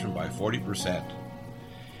absorption by 40%.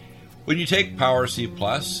 When you take Power C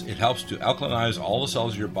Plus, it helps to alkalinize all the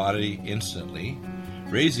cells of your body instantly,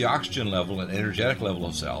 raise the oxygen level and energetic level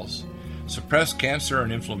of cells, suppress cancer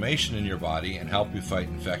and inflammation in your body, and help you fight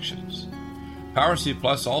infections. Power C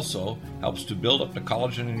Plus also helps to build up the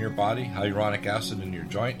collagen in your body, hyaluronic acid in your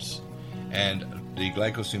joints, and the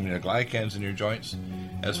glycosaminoglycans in your joints,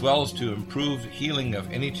 as well as to improve healing of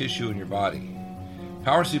any tissue in your body.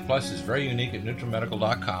 Power C Plus is very unique at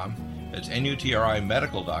NutriMedical.com. That's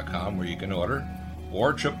NUTRIMedical.com, where you can order,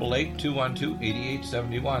 or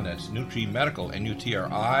 888-212-8871. That's NutriMedical,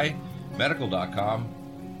 NUTRI medical.com.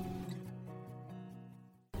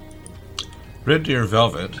 Red Deer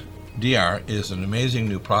Velvet DR is an amazing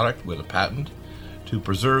new product with a patent to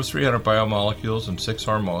preserve 300 biomolecules and 6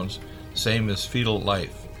 hormones, same as fetal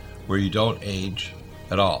life, where you don't age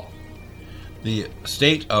at all. The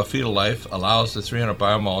state of fetal life allows the 300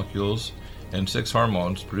 biomolecules and 6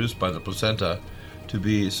 hormones produced by the placenta to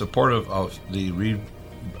be supportive of the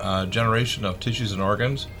regeneration of tissues and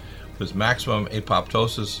organs, with maximum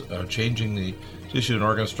apoptosis, changing the tissue and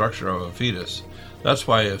organ structure of a fetus. That's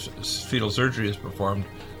why if fetal surgery is performed,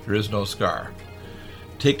 there is no scar.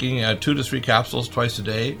 Taking 2 to 3 capsules twice a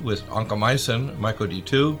day with oncomycin,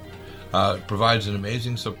 myco-D2, provides an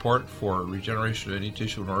amazing support for regeneration of any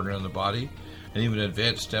tissue and organ in the body, and even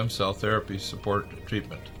advanced stem cell therapy support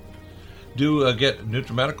treatment. Do get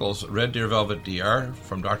NutriMedical's Red Deer Velvet DR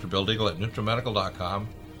from Dr. Bill Deagle at NutriMedical.com,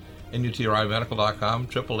 NUTRIMedical.com,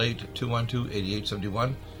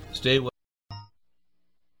 888-212-8871. Stay with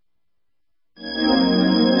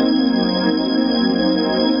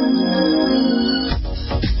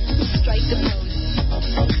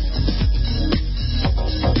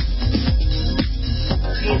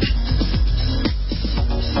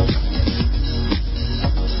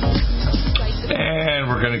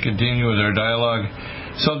continue with our dialogue.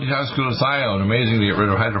 Cell detox glutathione, amazing to get rid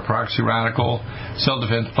of hydroperoxy radical. Cell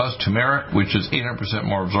defense plus turmeric, which is 800%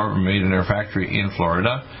 more absorbent, made in our factory in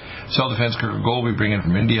Florida. Cell defense gold we bring in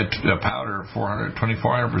from India, powder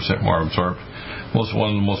 2,400% more absorbed. One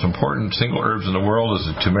of the most important single herbs in the world is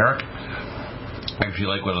the turmeric. Actually,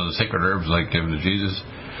 like one of the sacred herbs, like given to Jesus.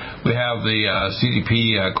 We have the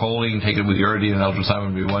CDP choline taken with uridine and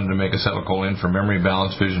ultrasound B1 to make acetylcholine for memory,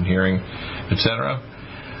 balance, vision, hearing, etc.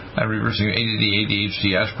 And reversing ADD,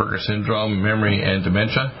 ADHD, Asperger syndrome, memory, and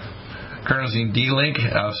dementia. Carnosine D-Link,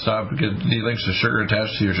 D-Links to sugar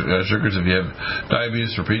attached to your sugars if you have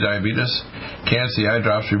diabetes or prediabetes. Can-C eye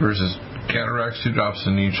drops reverses cataracts, 2 drops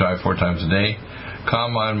in each eye 4 times a day.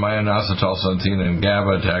 Calm-On, myoinositol, xanthine, and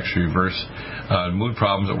GABA to actually reverse mood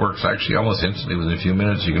problems. It works actually almost instantly. Within a few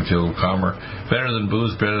minutes you can feel calmer. Better than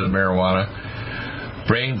booze, better than marijuana.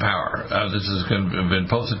 Brain power. This has been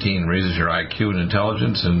pulsatine, raises your IQ and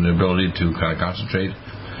intelligence and the ability to kind of concentrate.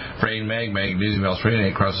 Brain magnesium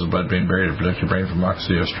L-threonate crosses the blood-brain barrier to protect your brain from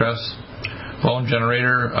oxidative stress. Bone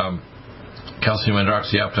generator, calcium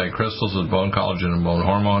hydroxyapatite crystals with bone collagen and bone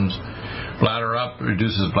hormones. Bladder up,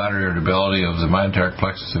 reduces bladder irritability of the myenteric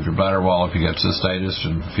plexus of your bladder wall if you get cystitis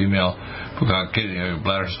in female,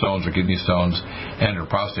 bladder stones or kidney stones, and or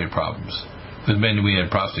prostate problems. With men, we had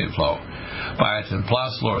prostate flow. Biotin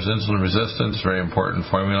Plus lowers insulin resistance, very important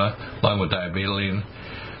formula, along with diabetoline.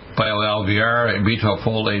 BioLVR, B12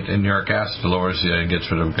 folate, and uric acid lowers,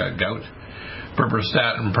 gets rid of gout.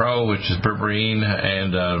 Berberstatin Pro, which is berberine,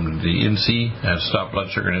 and the INSEE, stop blood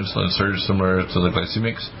sugar and insulin surge similar to the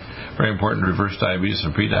glycemics. Very important to reverse diabetes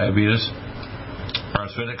and prediabetes.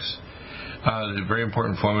 Arthritis, very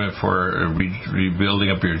important formula for rebuilding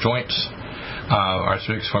up your joints.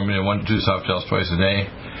 Arthritis formula 1 to 2 soft gels twice a day.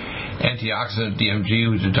 Antioxidant DMG,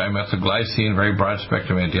 which is dimethylglycine, very broad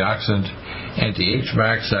spectrum antioxidant.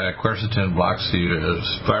 Anti-H-Max, quercetin blocks the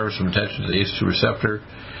virus from attention to the ACE2 receptor.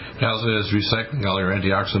 It also is recycling all your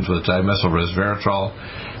antioxidants with dimethylresveratrol.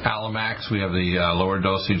 Alamax, we have the lower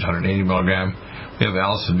dosage, 180 milligram. We have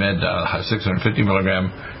Allison Med, 650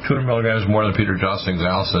 milligram, 200 milligrams more than Peter Josling's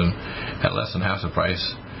Allison at less than half the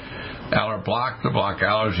price. Aller Block to block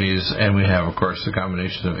allergies, and we have, of course, the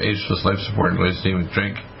combination of ageless life support and glycemic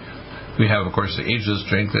drink. We have, of course, the ageless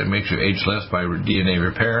drink that makes you ageless by DNA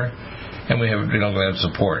repair, and we have adrenal gland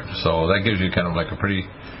support. So that gives you kind of like a pretty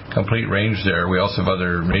complete range there. We also have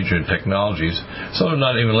other major technologies. Some are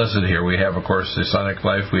not even listed here. We have, of course, the Sonic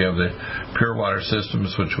Life. We have the Pure Water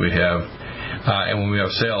Systems, which we have. And when we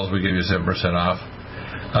have sales, we give you 7% off.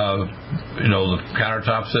 The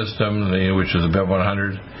countertop system, which is the BEV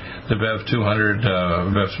 100, the BEV 200,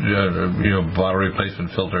 bottle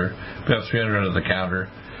replacement filter, BEV 300 under the counter,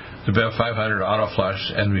 the BEV 500 auto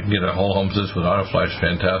flush, and we can get a whole home system with auto flush.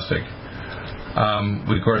 Fantastic.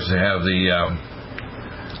 We, of course, have the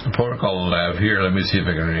protocol lab here. Let me see if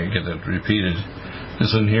I can get that repeated.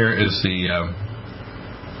 This one here is the,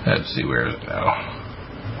 let's see, where is it now?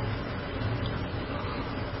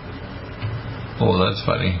 Oh, that's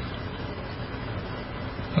funny.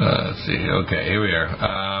 Let's see. Okay, here we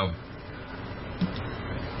are.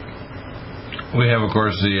 We have, of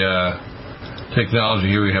course, the technology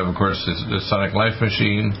here. We have, of course, the Sonic Life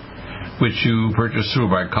Machine, which you purchase through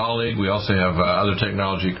my colleague. We also have other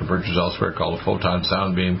technology you can purchase elsewhere called a photon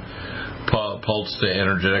sound beam, pulse to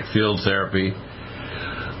energetic field therapy,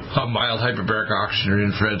 a mild hyperbaric oxygen or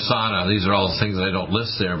infrared sauna. These are all things that I don't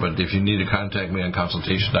list there, but if you need to contact me on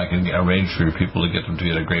consultation, I can arrange for your people to get them to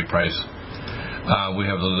you at a great price. We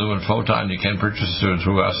have the Lumen Photon. You can purchase it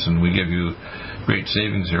through us, and we give you great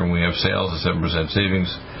savings here. When we have sales at 7%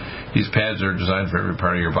 savings. These pads are designed for every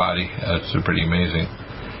part of your body. It's pretty amazing.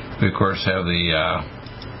 We, of course, have the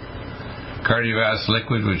Cardiovasc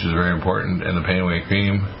liquid, which is very important, and the Pain Away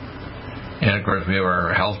cream. And, of course, we have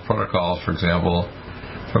our health protocols, for example,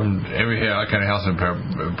 from every kind of health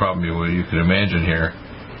problem you can imagine here.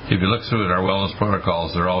 If you look through it, our wellness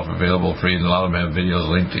protocols, they're all available free, and a lot of them have videos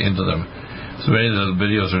linked into them. So many of the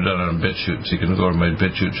videos are done on BitChute, so you can go to my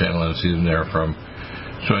BitChute channel and see them there, from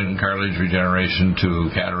joint and cartilage regeneration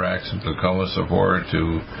to cataracts and glaucoma support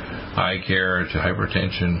to eye care to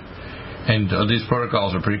hypertension. And these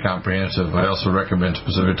protocols are pretty comprehensive. I also recommend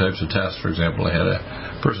specific types of tests. For example, I had a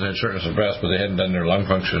person that had shortness of breath, but they hadn't done their lung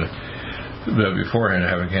function beforehand,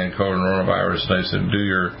 having had coronavirus. And I said, do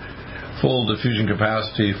your full diffusion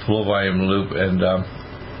capacity, flow volume loop, and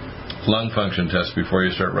lung function test before you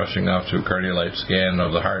start rushing off to a cardiolite scan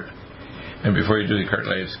of the heart. And before you do the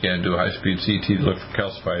cardiolite scan, do a high-speed CT to look for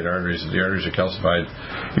calcified arteries. If the arteries are calcified,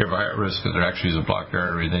 you have a higher risk that there actually is a blocked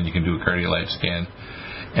artery. Then you can do a cardiolite scan.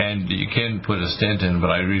 And you can put a stent in, but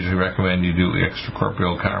I usually recommend you do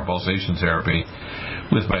extracorporeal counterpulsation therapy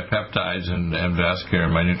with my peptides and vascular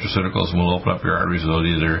and my nutraceuticals, and we'll open up your arteries without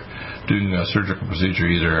either doing a surgical procedure,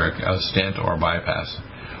 either a stent or a bypass.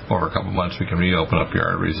 Over a couple of months, we can reopen up your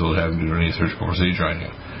arteries without having to do any surgical procedure on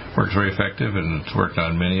you. Works very effective, and it's worked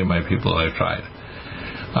on many of my people that I've tried.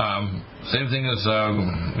 Same thing as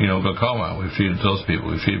glaucoma. We've treated those people.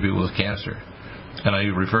 We've treated people with cancer. And I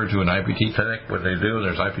refer to an IPT clinic. What they do,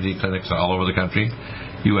 there's IPT clinics all over the country,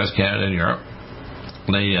 U.S., Canada, and Europe.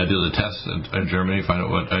 They do the tests in Germany, find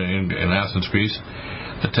out what in Athens, Greece.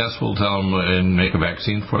 The test will tell them and make a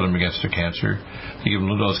vaccine for them against their cancer. They give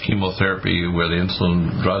them low-dose chemotherapy where the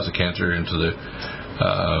insulin draws the cancer into the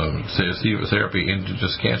therapy into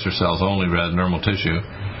just cancer cells only rather than normal tissue.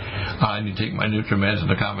 And you take my NUTRIMEDS,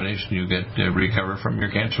 and the combination you get to recover from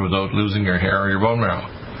your cancer without losing your hair or your bone marrow.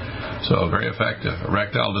 So very effective.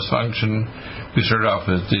 Erectile dysfunction, we started off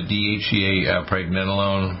with the DHEA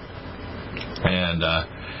pregnenolone and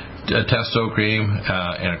testo cream,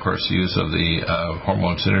 and of course the use of the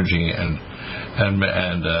hormone synergy and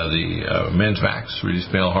the men's max, release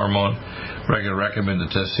male hormone. Recommend the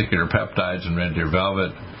testicular peptides and red deer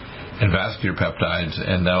velvet and vascular peptides,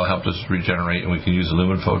 and that'll help us regenerate. And we can use the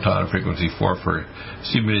Lumen Photon frequency 4 for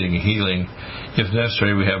stimulating and healing. If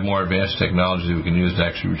necessary, we have more advanced technology we can use to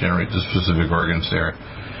actually regenerate the specific organs there.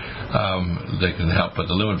 They can help, but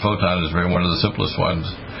the Lumen Photon is one of the simplest ones.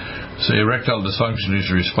 So erectile dysfunction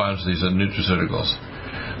usually responds to these nutraceuticals.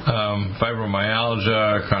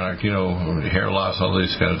 Fibromyalgia, chronic, hair loss, all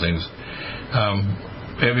these kind of things.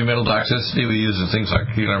 Heavy metal toxicity, we use things like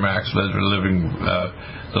Healer Max, Living,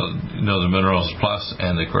 the Minerals Plus,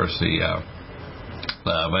 and of course the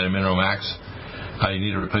Vitamin Mineral Max. You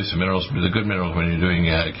need to replace the good minerals when you're doing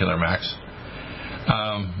Killer Max.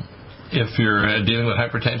 If you're dealing with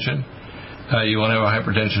hypertension, you want to have a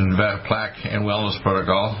hypertension plaque and wellness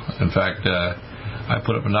protocol. In fact, I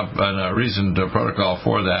put up a recent protocol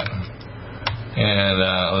for that. And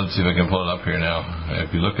let's see if I can pull it up here now.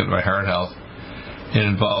 If you look at my heart health, it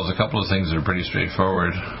involves a couple of things that are pretty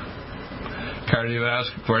straightforward.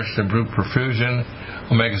 Cardiovascular, of course, to improve perfusion,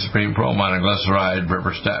 Omega Supreme Pro, monoglyceride,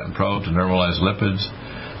 Berberstatin Pro to normalize lipids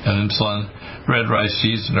and insulin, red rice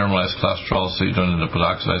seeds to normalize cholesterol so you don't end up with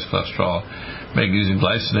oxidized cholesterol, magnesium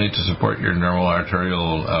glycinate to support your normal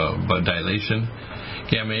arterial dilation,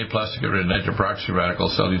 Gamma A plus to get rid of nitroproxy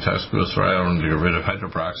radicals, cell detox glutathione to get rid of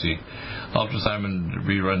hydroproxy, ultrathymine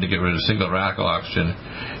rerun to get rid of single radical oxygen,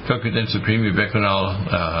 CoQ10 Supreme, ubiquinol,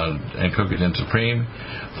 and CoQ10 Supreme,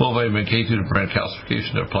 full vitamin K2 to prevent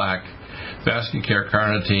calcification of plaque, vascular care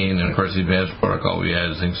carnitine, and of course the advanced protocol we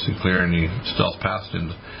added things to clear any stealth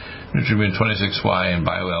pathogens, Nutriment 26Y and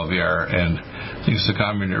BioLVR, and things to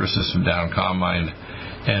calm your nervous system down, Calm Mind,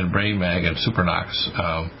 and Brain Mag and Supernox.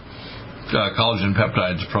 Collagen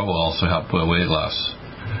Peptides Pro will also help with weight loss.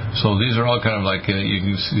 So these are all kind of like, you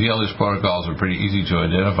can see all these protocols are pretty easy to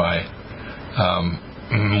identify,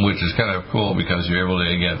 which is kind of cool because you're able to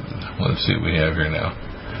get, let's see what we have here now.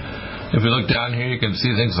 If we look down here, you can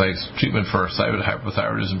see things like treatment for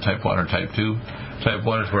hypothyroidism type 1 or type 2. Type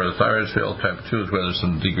 1 is where the thyroid's failed. Type 2 is where there's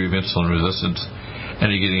some degree of insulin resistance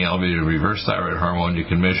and you're getting elevated reverse thyroid hormone. You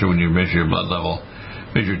can measure when you measure your blood level,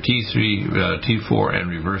 measure T3, T4,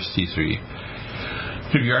 and reverse T3.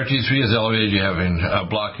 If your RT3 is elevated, you're having a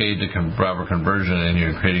blockade to proper conversion, and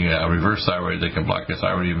you're creating a reverse thyroid that can block your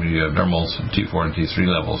thyroid even if you have normal T4 and T3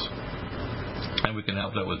 levels. And we can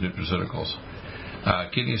help that with nutraceuticals.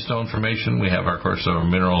 Kidney stone formation, we have our course of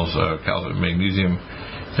minerals, magnesium,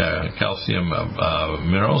 calcium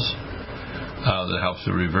minerals that helps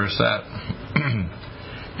to reverse that.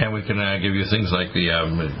 And we can give you things like the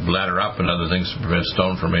ladder up and other things to prevent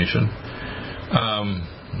stone formation.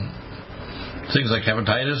 Things like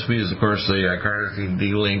hepatitis, we use, of course, the carnitine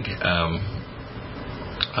D-link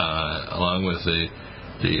along with the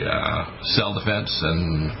cell defense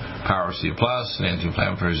and Power C+, and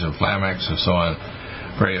anti-inflammatories and Flamax and so on.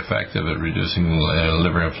 Very effective at reducing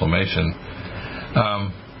liver inflammation.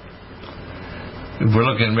 If we're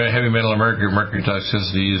looking at heavy metal and mercury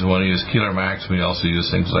toxicity, we want to use Keeler Max. We also use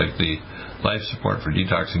things like the life support for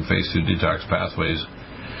detoxing phase 2 detox pathways.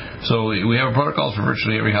 So we have protocols for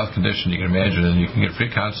virtually every health condition you can imagine, and you can get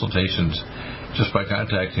free consultations just by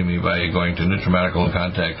contacting me by going to NutriMedical and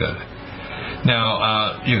contact us.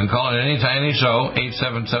 Now, you can call in any time, any show,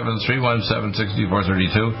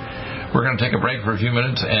 877-317-6432. We're going to take a break for a few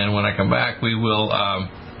minutes, and when I come back, we'll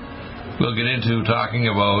get into talking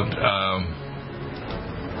about,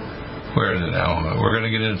 where is it now? We're going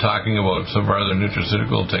to get into talking about some of our other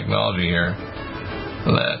nutraceutical technology here.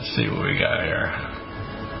 Let's see what we got here.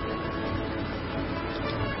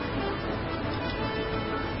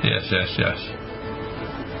 Yes.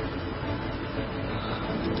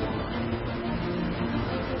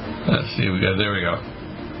 Let's see, there we go.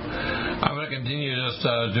 I'm going to continue just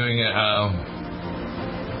doing A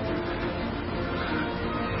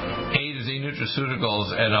to Z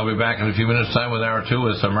nutraceuticals, and I'll be back in a few minutes' time with hour 2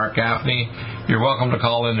 with Mark Gaffney. You're welcome to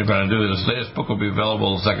call in. You're going to do this. Today's book will be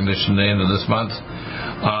available second edition at the end of this month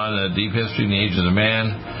on the Deep History and the Age of the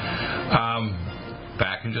Man.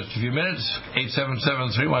 Back in just a few minutes,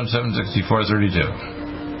 877-317-6432.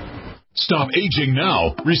 Stop aging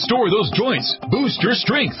now. Restore those joints. Boost your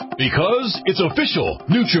strength. Because it's official.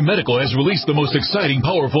 NutriMedical has released the most exciting,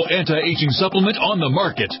 powerful anti-aging supplement on the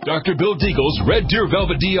market. Dr. Bill Deagle's Red Deer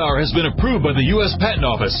Velvet DR has been approved by the U.S. Patent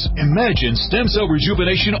Office. Imagine stem cell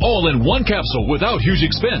rejuvenation all in one capsule without huge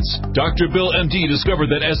expense. Dr. Bill MD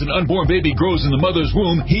discovered that as an unborn baby grows in the mother's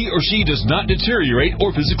womb, he or she does not deteriorate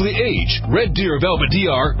or physically age. Red Deer Velvet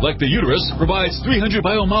DR, like the uterus, provides 300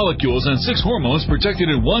 biomolecules and 6 hormones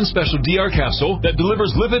protected in one special DR capsule that delivers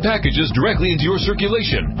lipid packages directly into your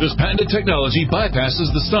circulation. This patented technology bypasses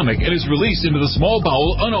the stomach and is released into the small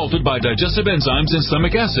bowel unaltered by digestive enzymes and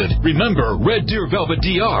stomach acid. Remember, Red Deer Velvet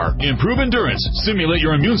DR. Improve endurance, stimulate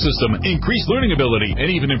your immune system, increase learning ability, and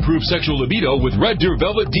even improve sexual libido with Red Deer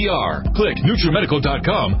Velvet DR. Click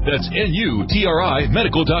NutriMedical.com, that's NUTRI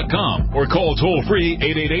medical.com, or call toll-free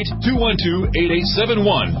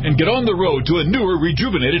 888-212-8871 and get on the road to a newer,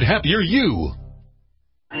 rejuvenated, happier you.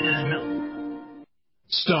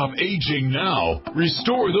 Stop aging now.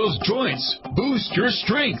 Restore those joints. Boost your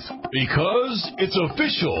strength. Because it's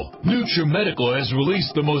official. NutriMedical has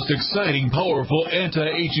released the most exciting, powerful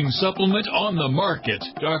anti-aging supplement on the market.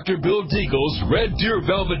 Dr. Bill Deagle's Red Deer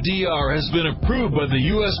Velvet DR has been approved by the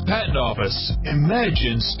U.S. Patent Office.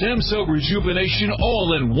 Imagine stem cell rejuvenation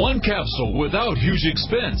all in one capsule without huge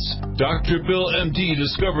expense. Dr. Bill MD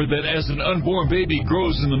discovered that as an unborn baby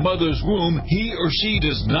grows in the mother's womb, he or she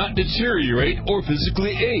does not deteriorate or physically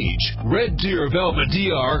age. Red Deer Velvet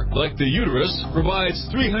DR, like the uterus, provides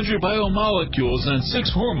 300 biomolecules and 6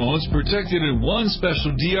 hormones protected in one special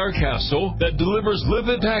DR capsule that delivers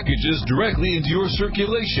lipid packages directly into your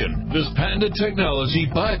circulation. This patented technology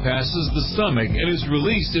bypasses the stomach and is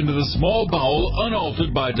released into the small bowel unaltered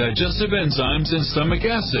by digestive enzymes and stomach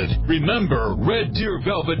acid. Remember, Red Deer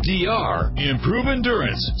Velvet DR. Improve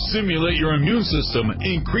endurance, stimulate your immune system,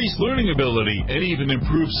 increase learning ability, and even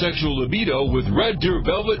improve sexual libido with Red Deer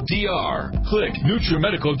Velvet DR. Click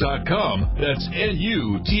NutriMedical.com, that's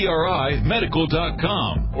NUTRI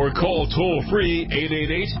medical.com, or call toll-free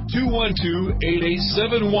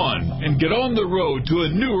 888-212-8871 and get on the road to a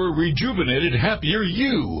newer, rejuvenated, happier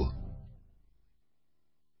you.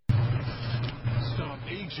 Stop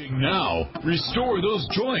aging aging now. Restore those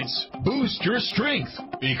joints. Boost your strength.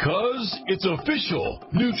 Because it's official.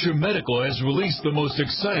 NutriMedical has released the most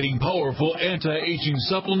exciting, powerful anti-aging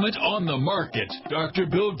supplement on the market. Dr.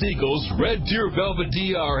 Bill Deagle's Red Deer Velvet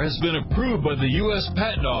DR has been approved by the U.S.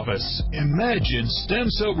 Patent Office. Imagine stem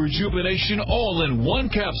cell rejuvenation all in one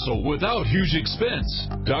capsule without huge expense.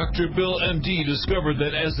 Dr. Bill MD discovered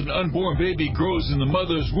that as an unborn baby grows in the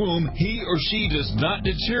mother's womb, he or she does not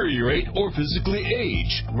deteriorate or physically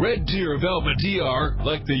age. Red Deer Velvet DR,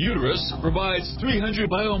 like the uterus, provides 300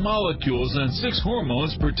 biomolecules and 6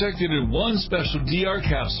 hormones protected in one special DR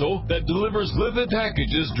capsule that delivers lipid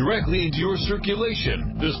packages directly into your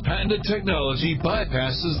circulation. This patented technology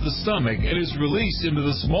bypasses the stomach and is released into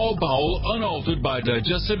the small bowel unaltered by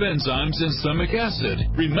digestive enzymes and stomach acid.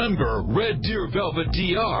 Remember, Red Deer Velvet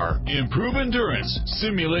DR. Improve endurance,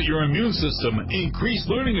 stimulate your immune system, increase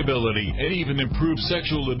learning ability, and even improve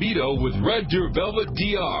sexual libido with Red Deer Velvet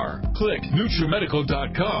DR. Click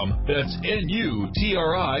NutriMedical.com, that's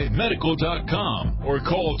NUTRI medical.com, or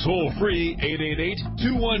call toll-free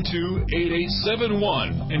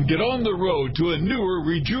 888-212-8871 and get on the road to a newer,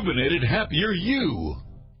 rejuvenated, happier you.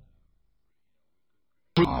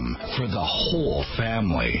 For the whole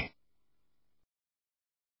family.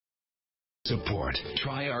 Support.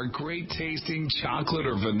 Try our great tasting chocolate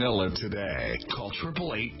or vanilla today. Call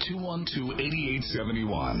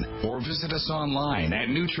 888-212-8871 or visit us online at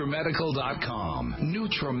NutriMedical.com.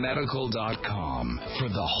 NutriMedical.com for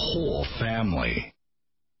the whole family.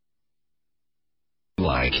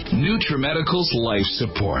 Like NutriMedical's Life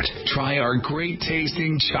Support. Try our great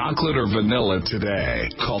tasting chocolate or vanilla today.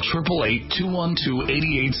 Call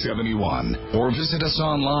 888-212-8871 or visit us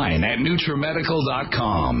online at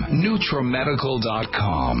NutriMedical.com.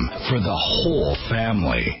 NutriMedical.com for the whole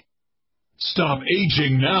family. Stop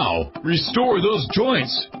aging now. Restore those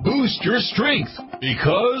joints. Boost your strength.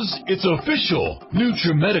 Because it's official.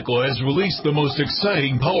 NutriMedical has released the most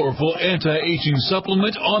exciting, powerful anti-aging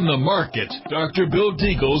supplement on the market. Dr. Bill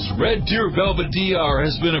Deagle's Red Deer Velvet DR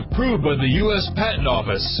has been approved by the U.S. Patent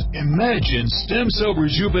Office. Imagine stem cell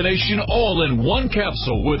rejuvenation all in one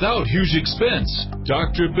capsule without huge expense.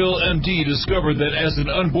 Dr. Bill MD discovered that as an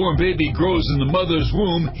unborn baby grows in the mother's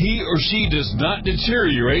womb, he or she does not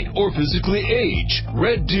deteriorate or physically age.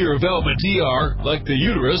 Red Deer Velvet DR, like the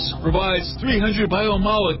uterus, provides 300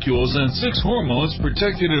 biomolecules and 6 hormones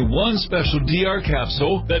protected in one special DR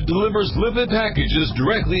capsule that delivers lipid packages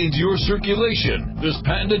directly into your circulation. This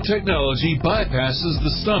patented technology bypasses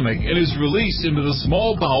the stomach and is released into the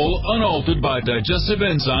small bowel unaltered by digestive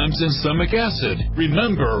enzymes and stomach acid.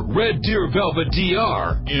 Remember, Red Deer Velvet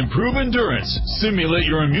DR. Improve endurance, stimulate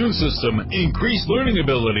your immune system, increase learning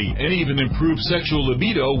ability, and even improve sexual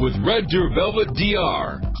libido with Red Deer Velvet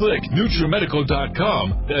DR. Click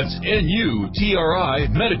NutriMedical.com, that's NUTRI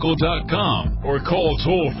medical.com, or call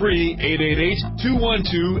toll-free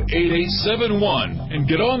 888-212-8871 and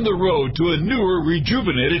get on the road to a newer,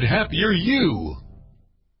 rejuvenated, happier you.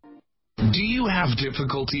 Do you have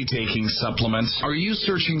difficulty taking supplements? Are you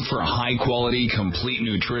searching for a high-quality, complete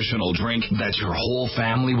nutritional drink that your whole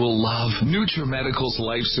family will love? NutriMedical's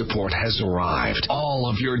Life Support has arrived. All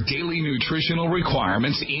of your daily nutritional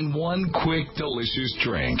requirements in one quick, delicious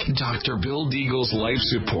drink. Dr. Bill Deagle's Life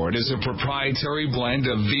Support is a proprietary blend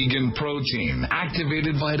of vegan protein,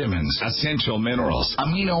 activated vitamins, essential minerals,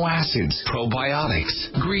 amino acids,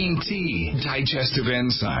 probiotics, green tea, digestive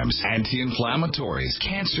enzymes, anti-inflammatories,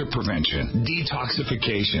 cancer prevention,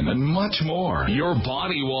 detoxification, and much more. Your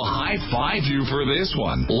body will high-five you for this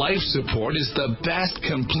one. Life Support is the best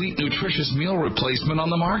complete nutritious meal replacement on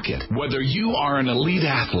the market. Whether you are an elite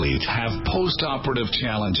athlete, have post-operative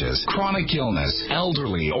challenges, chronic illness,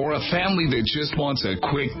 elderly, or a family that just wants a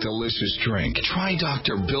quick, delicious drink, try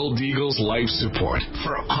Dr. Bill Deagle's Life Support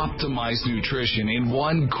for optimized nutrition in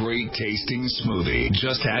one great tasting smoothie.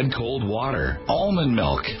 Just add cold water, almond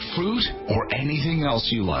milk, fruit, or anything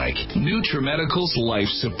else you like. NutriMedical's Life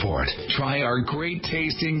Support. Try our great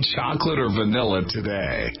tasting chocolate or vanilla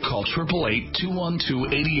today. Call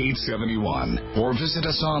 888-212-8871 or visit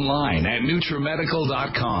us online at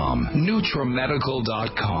NutriMedical.com.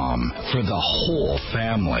 NutriMedical.com for the whole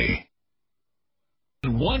family.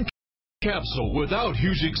 One capsule without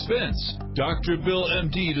huge expense. Dr. Bill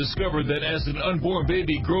MD discovered that as an unborn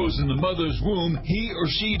baby grows in the mother's womb, he or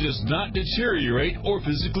she does not deteriorate or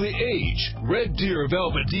physically age. Red Deer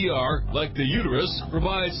Velvet DR, like the uterus,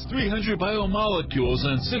 provides 300 biomolecules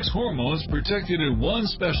and 6 hormones protected in one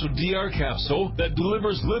special DR capsule that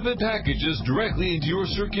delivers lipid packages directly into your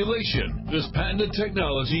circulation. This patented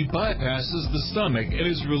technology bypasses the stomach and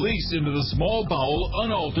is released into the small bowel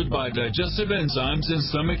unaltered by digestive enzymes and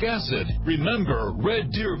stomach acid. Remember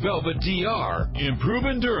Red Deer Velvet DR. Improve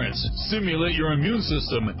endurance, stimulate your immune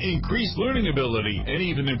system, increase learning ability, and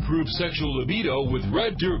even improve sexual libido with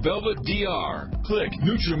Red Deer Velvet DR. Click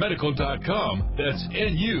NutriMedical.com, that's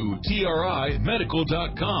NUTRI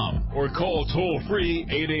Medical.com, or call toll-free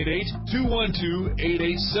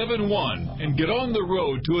 888-212-8871 and get on the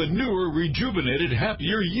road to a newer, rejuvenated,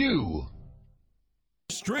 happier you.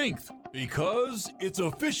 Strength, because it's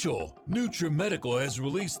official. NutriMedical has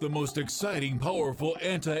released the most exciting, powerful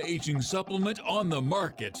anti-aging supplement on the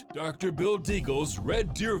market. Dr. Bill Deagle's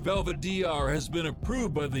Red Deer Velvet DR has been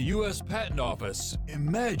approved by the U.S. Patent Office.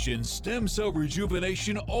 Imagine stem cell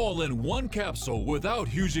rejuvenation all in one capsule without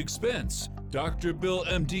huge expense. Dr. Bill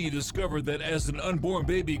MD discovered that as an unborn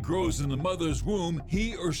baby grows in the mother's womb,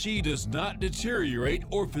 he or she does not deteriorate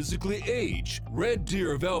or physically age. Red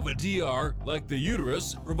Deer Velvet DR, like the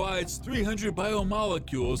uterus, provides 300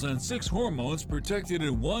 biomolecules and 6 hormones protected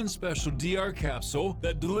in one special DR capsule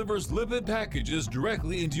that delivers lipid packages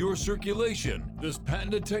directly into your circulation. This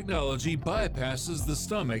patented technology bypasses the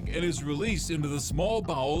stomach and is released into the small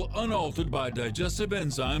bowel unaltered by digestive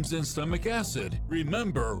enzymes and stomach acid.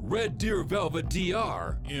 Remember, Red Deer Velvet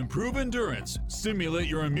DR. Improve endurance, stimulate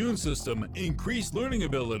your immune system, increase learning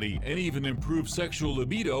ability, and even improve sexual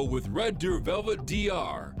libido with Red Deer Velvet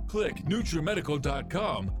DR. Click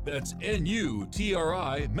NutriMedical.com, that's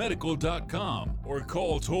NUTRI Medical.com, or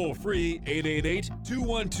call toll-free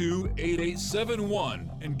 888-212-8871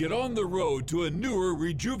 and get on the road to a newer,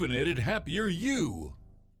 rejuvenated, happier you.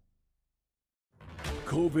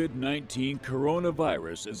 COVID-19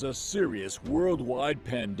 coronavirus is a serious worldwide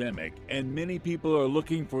pandemic, and many people are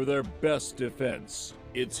looking for their best defense.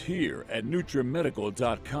 It's here at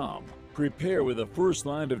NutriMedical.com. Prepare with a first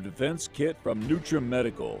line of defense kit from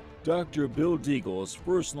NutriMedical. Dr. Bill Deagle's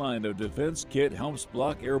first line of defense kit helps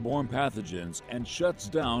block airborne pathogens and shuts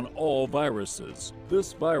down all viruses.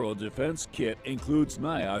 This viral defense kit includes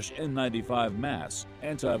NIOSH N95 masks,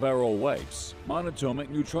 antiviral wipes, monatomic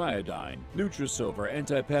nutriodine, Nutrisilver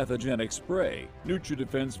antipathogenic spray,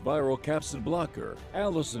 NutriDefense viral capsid blocker,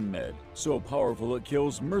 Atoznutrimeds, so powerful it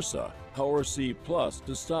kills MRSA, Power C Plus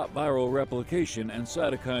to stop viral replication and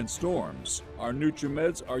cytokine storms. Our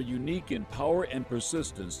NutriMeds are unique in power and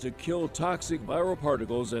persistence to kill toxic viral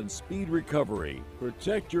particles and speed recovery.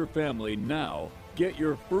 Protect your family now. Get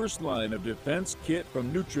your first line of defense kit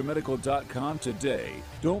from NutriMedical.com today.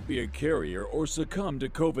 Don't be a carrier or succumb to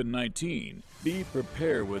COVID-19. Be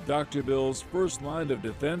prepared with Dr. Bill's first line of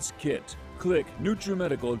defense kit. Click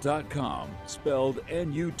NutriMedical.com, spelled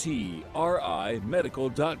N-U-T-R-I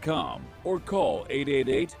Medical.com, or call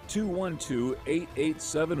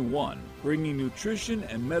 888-212-8871, bringing nutrition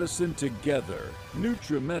and medicine together.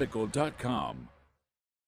 NutriMedical.com.